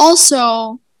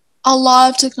 Also, a lot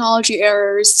of technology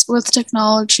errors. With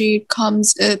technology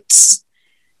comes its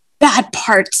bad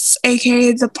parts,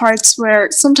 aka the parts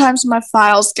where sometimes my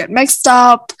files get mixed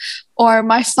up, or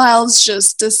my files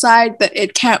just decide that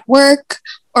it can't work,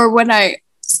 or when I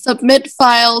submit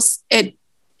files, it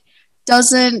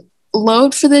doesn't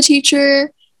load for the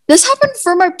teacher. This happened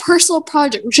for my personal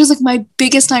project, which is like my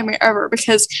biggest nightmare ever,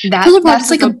 because personal project That's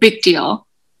is like a big deal.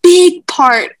 big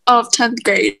part of 10th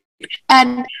grade.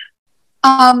 And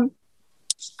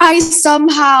I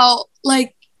somehow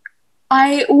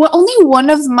only one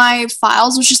of my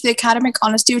files, which is the academic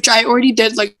honesty, which I already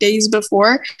did like days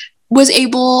before, was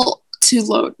able to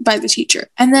load by the teacher.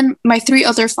 And then my four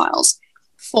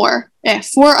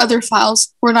other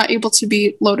files were not able to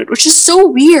be loaded, which is so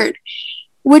weird.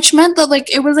 Which meant that like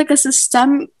it was like a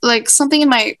system, like something in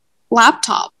my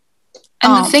laptop.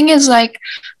 And the thing is, like,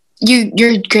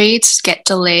 your grades get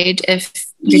delayed if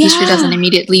your teacher doesn't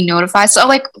immediately notify. So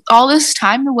like all this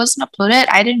time it wasn't uploaded.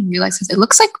 I didn't realize this. It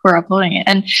looks like we're uploading it,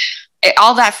 and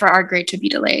all that for our grade to be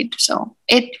delayed. So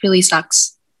it really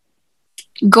sucks.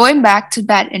 Going back to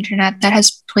bad internet, that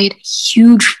has played a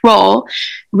huge role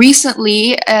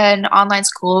recently in online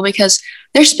school because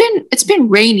it's been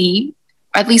rainy,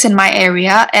 at least in my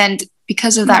area, and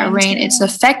because of that rain, it's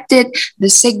affected the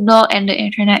signal and the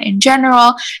internet in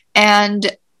general.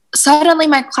 And suddenly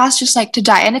my class just like to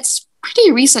die, and it's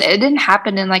pretty recent. It didn't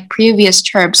happen in like previous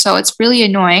terms, so it's really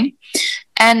annoying.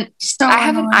 And So I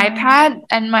have an iPad,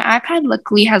 and my iPad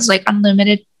luckily has like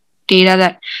unlimited data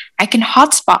that I can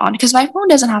hotspot on, because my phone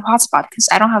doesn't have hotspot because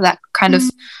I don't have that kind of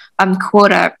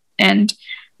quota. And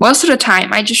most of the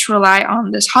time I just rely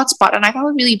on this hotspot, and I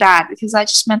felt really bad because that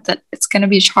just meant that it's going to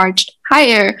be charged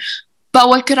higher. But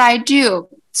what could I do?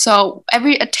 So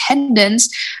every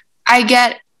attendance I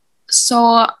get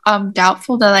so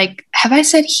doubtful that, like, have I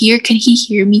said here? Can he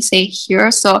hear me say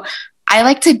here? So I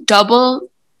like to double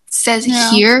says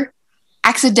here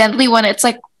accidentally when it's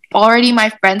like already my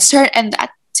friend's turn, and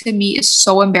to me is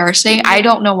so embarrassing. I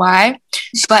don't know why,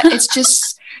 but it's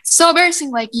just so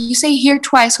embarrassing. Like you say here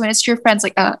twice when it's your friends.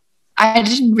 Like, I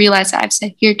didn't realize that I've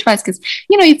said here twice because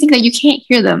you think that you can't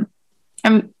hear them.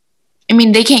 I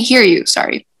mean, they can't hear you.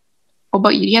 Sorry. What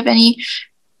about you? Do you have any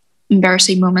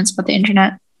embarrassing moments about the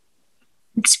internet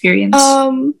experience?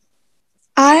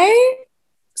 I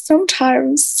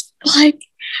sometimes maybe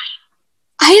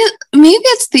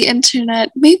it's the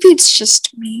internet, maybe it's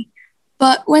just me,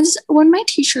 but when my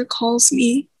teacher calls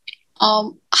me,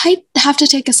 I have to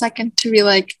take a second to be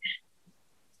like,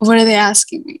 what are they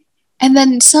asking me? And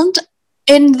then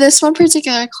in this one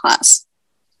particular class,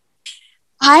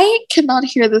 I cannot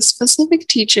hear the specific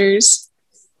teacher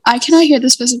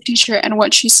and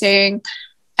what she's saying,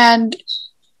 and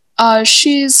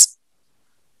she's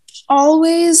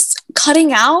always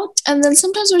cutting out, and then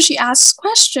sometimes when she asks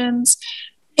questions,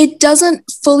 it doesn't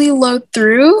fully load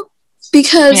through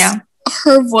because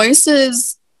her voice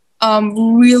is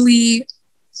really,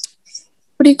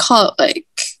 what do you call it, like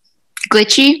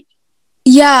glitchy?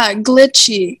 Yeah,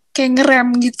 glitchy, kayak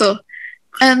ngerem gitu.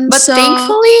 But so,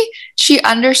 thankfully she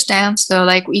understands though.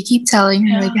 Like we keep telling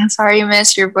her like, I'm sorry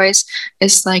miss, your voice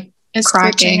is like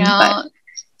cracking out. But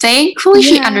thankfully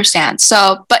she understands.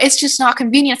 So but it's just not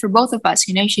convenient for both of us,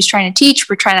 she's trying to teach,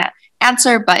 we're trying to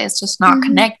answer, but it's just not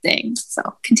connecting. So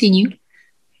continue.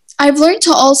 I've learned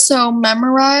to also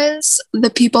memorize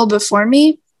the people before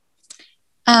me.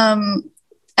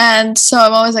 And so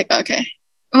I'm always like, okay.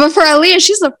 But for Aaliyah,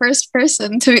 she's the first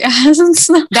person to be asked.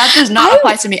 So that does not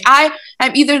apply to me. I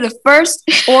am either the first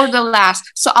or the last.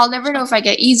 So I'll never know if I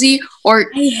get easy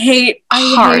or I hate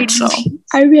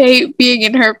being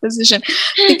in her position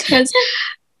because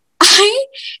I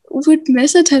would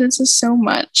miss attendances so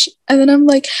much. And then I'm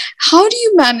like, how do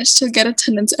you manage to get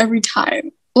attendance every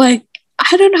time? Like,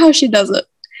 I don't know how she does it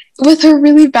with her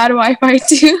really bad Wi-Fi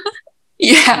too.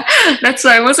 Yeah, that's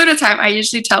why most of the time I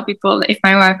usually tell people if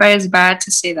my Wi-Fi is bad to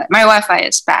say that my Wi-Fi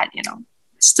is bad,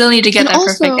 Still need to get that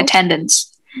perfect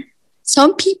attendance.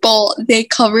 Some people, they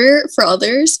cover for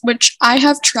others, which I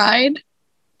have tried,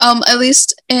 at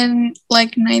least in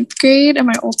like 9th grade in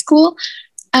my old school,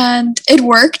 and it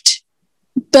worked.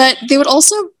 But they would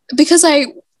also, because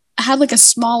I had like a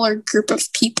smaller group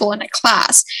of people in a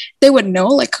class, they would know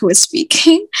like who is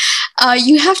speaking.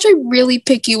 You have to be really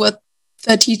picky with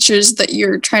the teachers that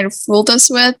you're trying to fool this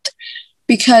with,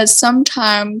 because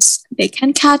sometimes they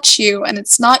can catch you and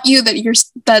it's not you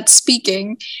that's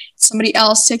speaking, somebody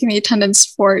else taking the attendance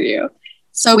for you.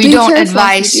 So we don't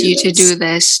advise you to do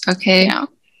this, okay? Yeah,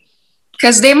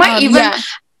 because they might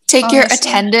take your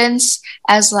attendance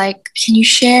as like, can you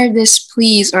share this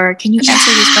please, or can you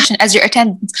answer this question as your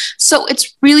attendance? So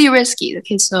it's really risky.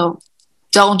 Okay, so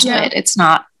don't do it. It's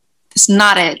not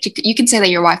it. You can say that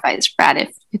your Wi-Fi is bad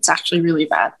if it's actually really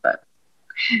bad, but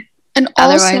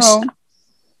otherwise, also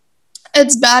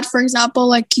it's bad. For example,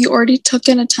 like you already took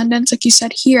in attendance, like you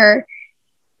said here,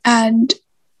 and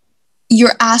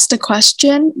you're asked a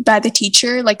question by the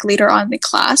teacher like later on in the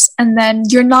class, and then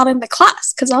you're not in the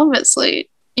class because obviously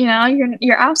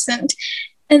you're absent,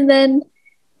 and then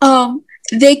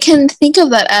they can think of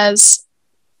that as,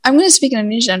 I'm going to speak in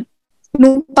Indonesian,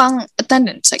 numpang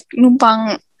attendance, like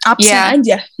numpang absent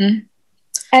aja.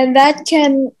 And that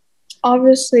can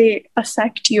obviously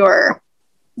affect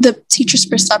the teacher's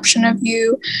perception of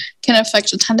you, can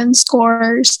affect attendance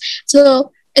scores.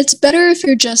 So it's better if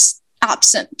you're just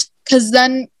absent, because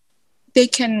then they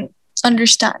can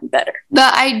understand better.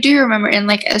 But I do remember in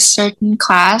like a certain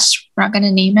class, we're not going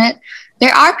to name it,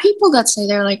 there are people that say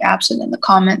they're like absent in the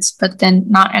comments, but then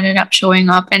not ended up showing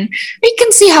up. And we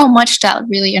can see how much that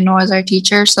really annoys our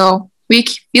teacher. So we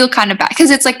feel kind of bad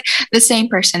because it's like the same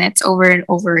person. It's over and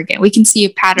over again. We can see a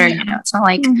pattern, It's not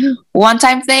like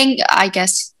one-time thing. I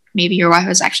guess maybe your wife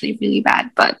was actually really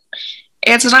bad, but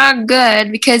it's not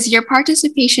good because your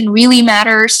participation really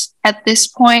matters at this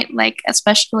point, like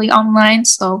especially online.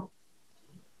 So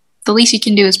the least you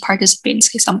can do is participate and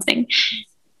say something.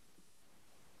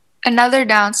 Another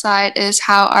downside is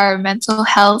how our mental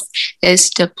health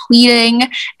is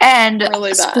depleting, and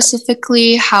really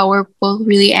specifically how we're both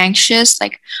really anxious.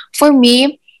 Like for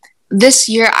me, this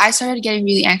year I started getting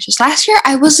really anxious. Last year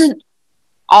I wasn't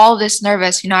all this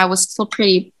nervous. I was still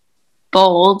pretty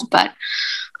bold, but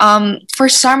for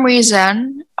some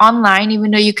reason online, even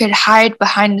though you could hide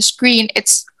behind the screen,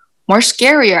 it's more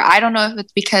scarier. I don't know if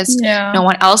it's because no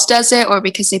one else does it or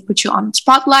because they put you on the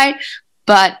spotlight,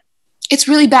 but it's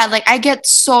really bad. Like I get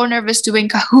so nervous doing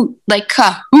Kahoot. Like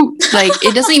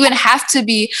it doesn't even have to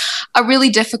be a really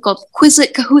difficult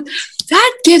Quizlet Kahoot.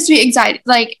 That gives me anxiety.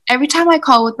 Like every time I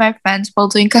call with my friends while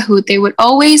doing Kahoot, they would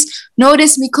always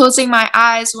notice me closing my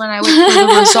eyes when I wait for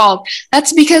the result.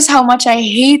 That's because how much I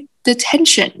hate the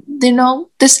tension. You know,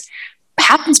 this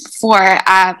happens before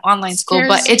online school,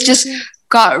 but it just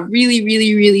got really,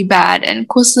 really, really bad. And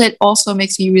Quizlet also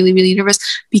makes me really, really nervous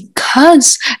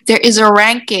because there is a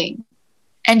ranking.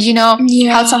 And you know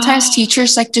how sometimes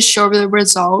teachers like to show the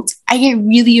results. I get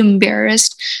really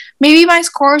embarrassed. Maybe my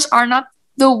scores are not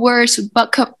the worst,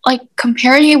 but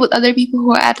comparing it with other people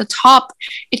who are at the top,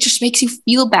 it just makes you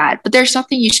feel bad. But there's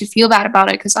something you should feel bad about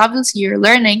it, because obviously you're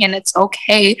learning and it's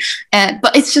okay.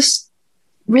 But it's just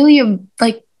really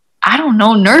like, I don't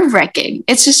know, nerve-wracking.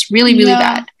 It's just really, really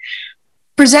bad.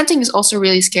 Presenting is also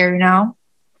really scary now.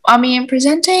 I mean,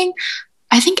 presenting,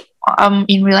 I think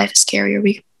in real life is scarier.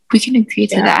 We can agree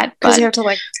to that. Because you have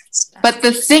to But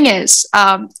the thing is,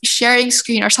 sharing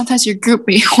screen or sometimes your group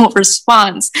mate won't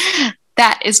respond.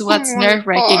 That is what's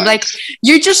nerve-wracking. Like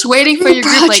you're just waiting for your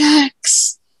group, like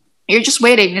you're just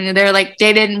waiting, and they're like,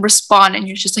 they didn't respond, and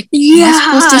you're just like, am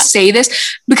I supposed to say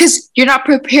this? Because you're not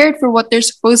prepared for what they're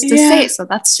supposed to say. So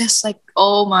that's just like,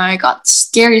 oh my god,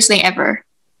 scariest thing ever.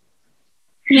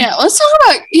 Yeah, let's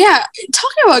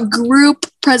talk about group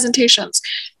presentations.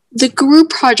 The group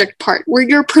project part where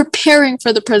you're preparing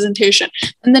for the presentation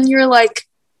and then you're like,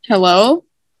 hello?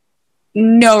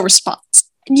 No response.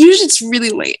 And usually it's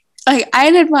really late. Like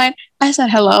I did mine, I said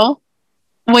hello,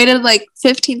 waited like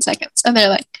 15 seconds, and they're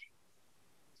like,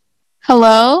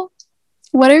 hello?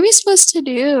 What are we supposed to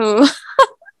do?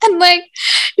 And like,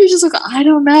 you're just like, I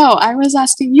don't know. I was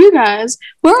asking you guys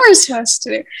what we're supposed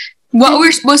to do. What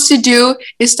we're supposed to do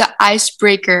is the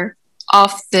icebreaker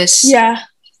of this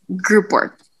group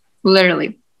work.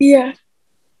 Literally. Yeah.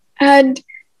 And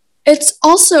it's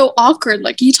also awkward.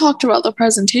 Like you talked about the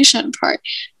presentation part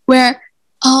where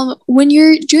when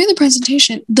you're doing the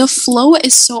presentation, the flow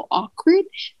is so awkward.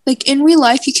 Like in real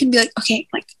life, you can be like, okay,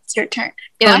 like it's your turn.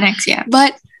 Yeah. Next, yeah.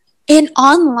 But in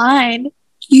online,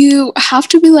 you have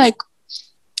to be like,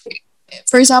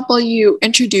 for example, you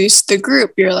introduce the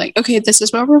group. You're like, okay, this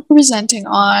is what we're presenting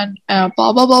on, blah,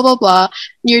 blah, blah, blah, blah.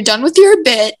 You're done with your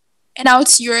bit. And now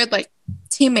it's your like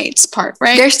teammates part,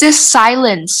 right? There's this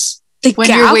silence when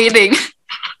you're waiting.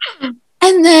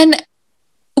 And then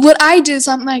what I do is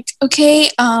I'm like, okay,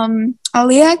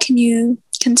 Alia, can you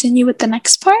continue with the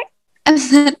next part? And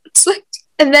then it's like,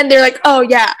 and then they're like, oh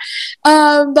yeah,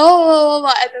 blah, blah, blah,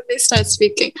 blah, and then they start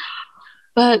speaking.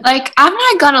 But like, I'm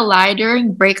not gonna lie,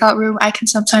 during breakout room, I can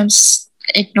sometimes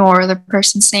ignore the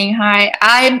person saying hi.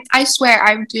 I swear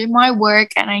I'm doing my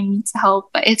work and I need to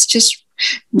help, but it's just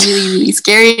really, really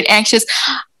scary and anxious.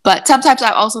 But sometimes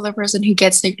I'm also the person who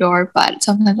gets ignored, but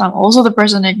sometimes I'm also the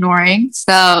person ignoring.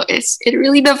 So it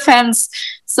really depends.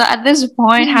 So at this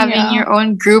point, having your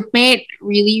own group mate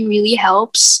really, really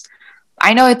helps.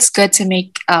 I know it's good to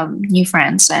make new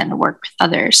friends and work with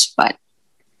others, but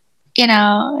you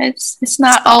know, it's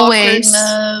not always.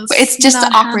 It's just the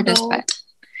awkwardness. But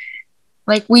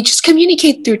like we just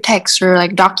communicate through text or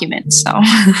like documents. So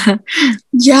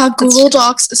yeah, Google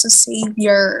Docs is a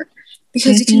savior.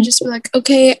 Because you can just be like,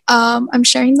 okay, I'm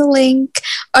sharing the link.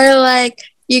 Or like,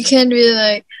 you can be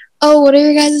like, oh, what are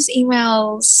your guys'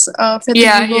 emails for the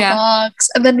Google Docs?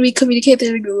 And then we communicate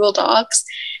through the Google Docs.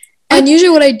 And usually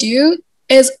what I do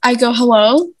is I go,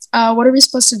 hello, what are we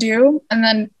supposed to do? And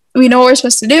then we know what we're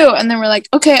supposed to do. And then we're like,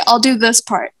 okay, I'll do this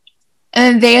part. And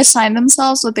then they assign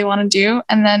themselves what they want to do.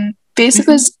 And then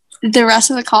basically the rest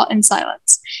of the call in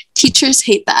silence. Teachers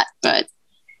hate that, but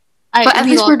at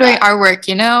least we're doing our work,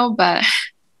 you know. But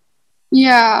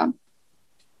yeah,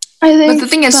 I think. But the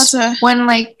thing is, when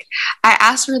like I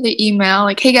asked for the email,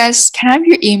 like, "Hey guys, can I have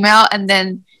your email?" And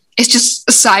then it's just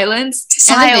silence.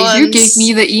 And then you gave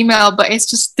me the email, but it's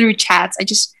just through chats. I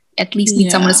just at least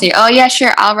need someone to say, "Oh yeah,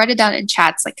 sure, I'll write it down in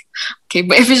chats." Like, okay,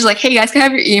 but if it's like, "Hey guys, can I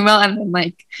have your email?" And then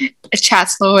like a chat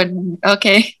slow and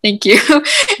okay, thank you.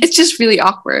 It's just really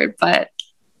awkward. But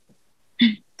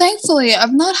thankfully,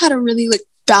 I've not had a really like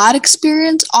bad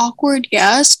experience. Awkward,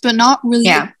 yes, but not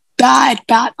really bad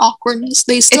awkwardness.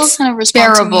 They still kind of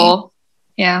respond to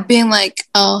me, being like,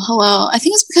 oh, hello. I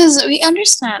think it's because we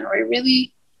understand.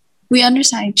 We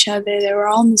understand each other. That we're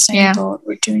all in the same boat.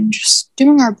 We're doing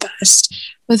our best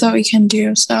with what we can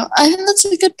do. So I think that's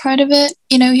a good part of it.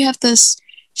 You know, you have this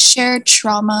shared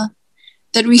trauma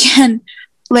that we can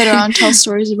later on tell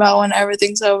stories about when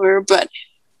everything's over. But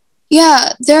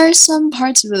yeah, there are some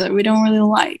parts of it that we don't really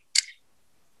like.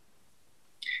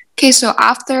 Okay, so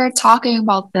after talking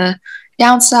about the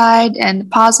downside and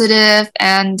positive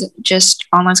and just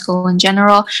online school in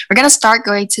general. We're gonna start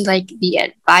going to like the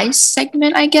advice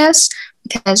segment, I guess,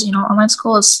 because online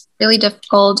school is really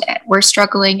difficult. We're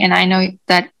struggling, and I know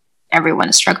that everyone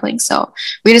is struggling. So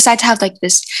we decided to have like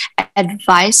this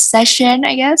advice session,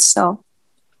 I guess. So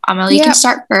Amelie, you can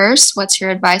start first. What's your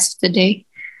advice of the day?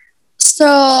 So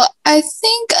I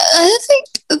think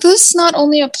this not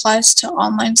only applies to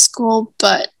online school,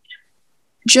 but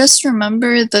just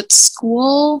remember that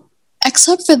school,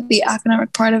 except for the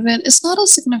academic part of it, is not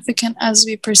as significant as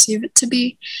we perceive it to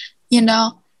be.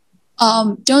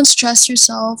 Don't stress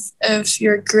yourself if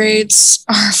your grades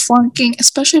are flunking,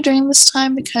 especially during this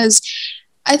time, because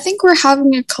I think we're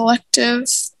having a collective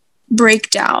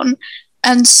breakdown.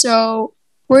 And so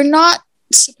we're not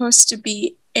supposed to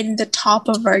be in the top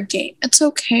of our game. It's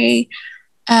okay.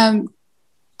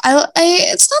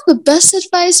 It's not the best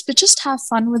advice, but just have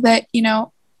fun with it.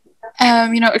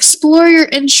 Explore your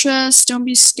interests. Don't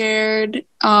be scared.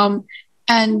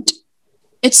 And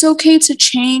it's okay to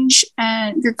change,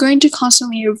 and you're going to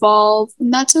constantly evolve,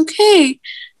 and that's okay.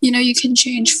 You can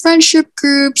change friendship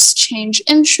groups, change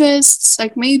interests.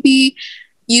 Like maybe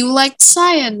you liked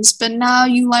science, but now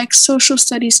you like social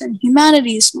studies and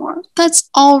humanities more. That's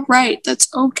all right. That's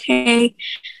okay.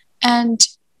 And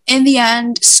in the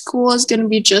end, school is going to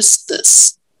be just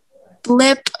this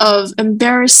blip of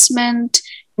embarrassment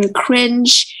and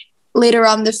cringe later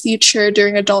on in the future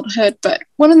during adulthood, but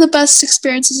one of the best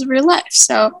experiences of your life.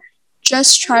 So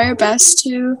just try your best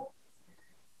to,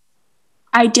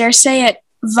 I dare say it,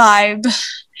 vibe.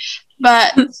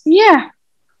 But yeah.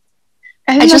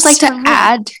 I'd just like to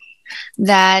add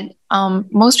that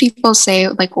most people say,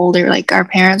 like older, like our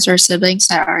parents or siblings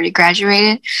that already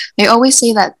graduated, they always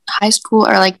say that high school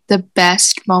are like the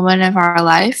best moment of our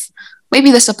life.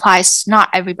 Maybe this applies to not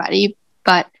everybody,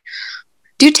 but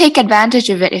do take advantage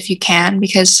of it if you can,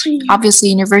 because obviously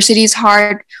university is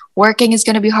hard, working is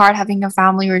going to be hard, having a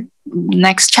family or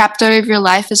next chapter of your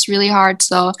life is really hard.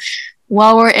 So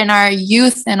while we're in our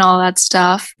youth and all that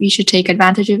stuff, we should take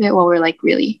advantage of it while we're like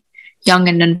really young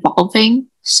and evolving.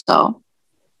 So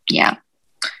yeah,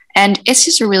 and it's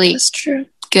just a really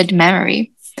good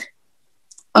memory.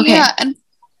 Okay. Yeah, and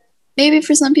maybe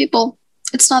for some people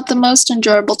it's not the most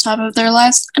enjoyable time of their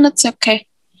lives, and it's okay.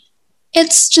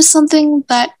 It's just something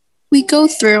that we go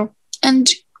through, and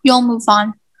you'll move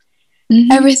on.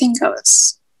 Mm-hmm. Everything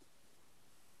goes.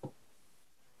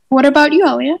 What about you,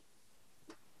 Alia?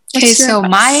 Okay, so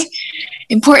my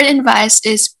important advice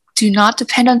is do not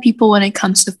depend on people when it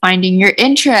comes to finding your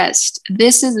interest.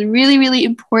 This is really, really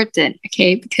important,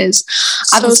 okay? Because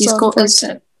obviously school is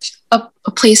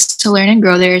a place to learn and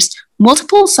grow. There's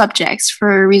multiple subjects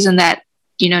for a reason that,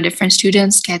 different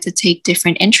students get to take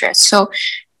different interests. So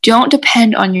don't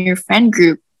depend on your friend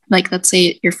group. Like, let's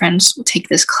say your friends will take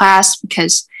this class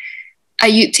because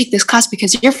you take this class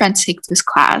because your friends take this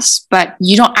class, but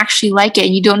you don't actually like it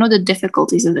and you don't know the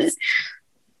difficulties of it.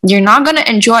 You're not going to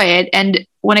enjoy it. And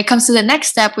when it comes to the next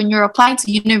step, when you're applying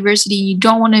to university, you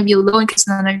don't want to be alone because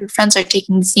none of your friends are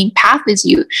taking the same path as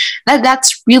you.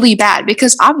 That's really bad,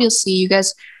 because obviously you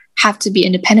guys have to be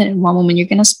independent in one moment. You're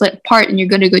going to split apart and you're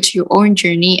going to go to your own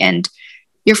journey, and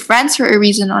your friends for a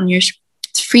reason on your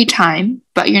free time,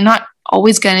 but you're not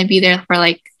always going to be there for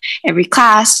like every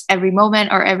class, every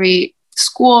moment, or every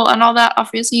school and all that,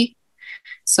 obviously.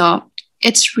 So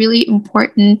it's really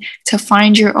important to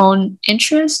find your own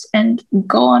interest and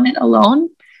go on it alone,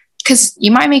 because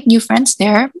you might make new friends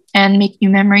there and make new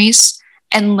memories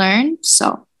and learn.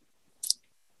 So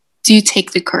do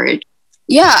take the courage.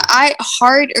 Yeah, I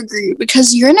hard agree,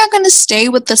 because you're not going to stay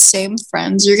with the same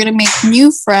friends. You're going to make new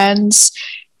friends.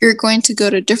 You're going to go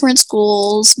to different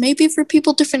schools, maybe for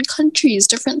people, different countries,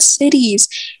 different cities.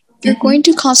 You're going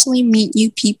to constantly meet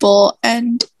new people,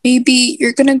 and maybe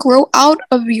you're going to grow out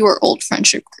of your old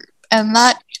friendship group. And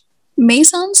that may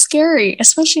sound scary,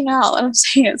 especially now. I'm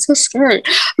saying it's so scary,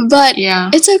 but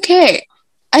yeah, it's okay.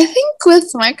 I think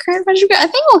with my current friendship group, I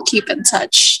think we'll keep in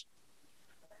touch.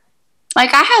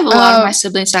 Like, I have a lot of my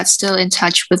siblings that's still in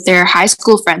touch with their high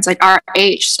school friends, like our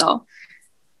age. So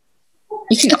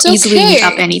you can easily meet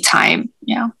up anytime.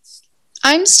 Yeah.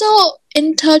 I'm still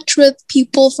in touch with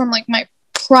people from like my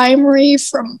primary,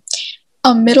 from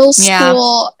middle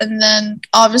school, and then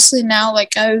obviously now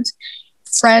like I have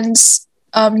friends,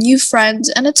 new friends,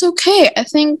 and it's okay. I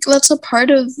think that's a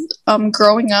part of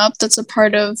growing up. That's a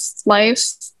part of life.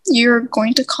 You're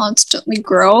going to constantly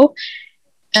grow,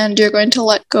 and you're going to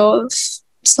let go of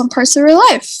some parts of your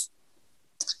life.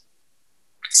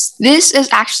 this is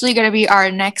actually going to be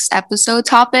our next episode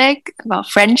topic about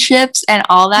friendships and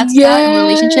all that stuff and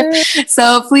relationship.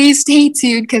 So please stay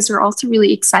tuned because we're also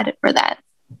really excited for that.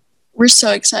 We're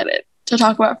so excited to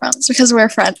talk about friends because we're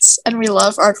friends and we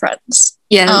love our friends.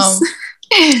 Yes.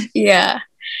 Yeah.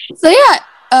 So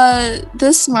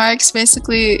this marks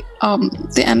basically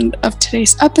the end of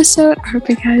today's episode. I hope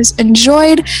you guys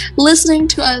enjoyed listening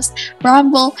to us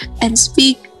ramble and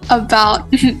speak about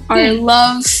our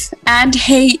love and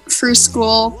hate for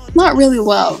school. Not really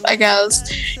love, I guess.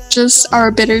 Just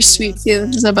our bittersweet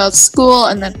feelings about school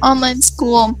and then online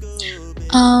school.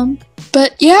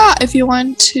 But yeah, if you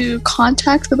want to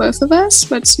contact the both of us,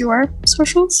 what's your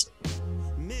socials?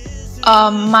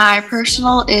 My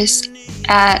personal is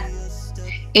at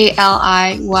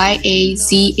ALIYAZAHHRA.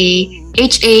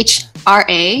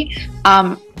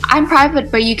 I'm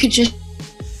private, but you could just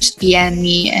DM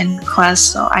me in class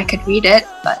so I could read it.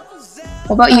 But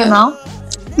what about you, Mel?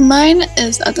 Mine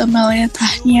is at Amelia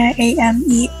Tahnia,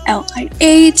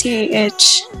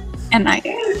 AMELIA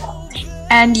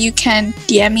and you can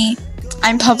DM me.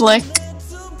 I'm public.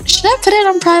 Should I put it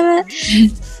on private?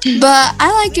 But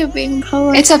I like it being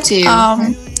public. It's up to you.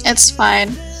 It's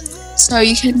fine. So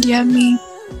you can DM me.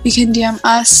 You can DM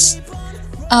us.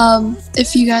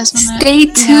 If you guys want to stay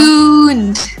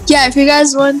tuned. If you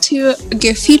guys want to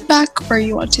give feedback or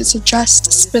you want to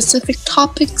suggest specific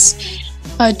topics,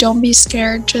 don't be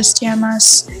scared. Just DM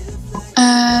us.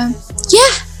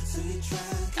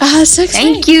 So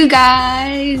thank you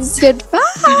guys. Goodbye.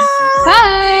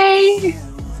 Bye.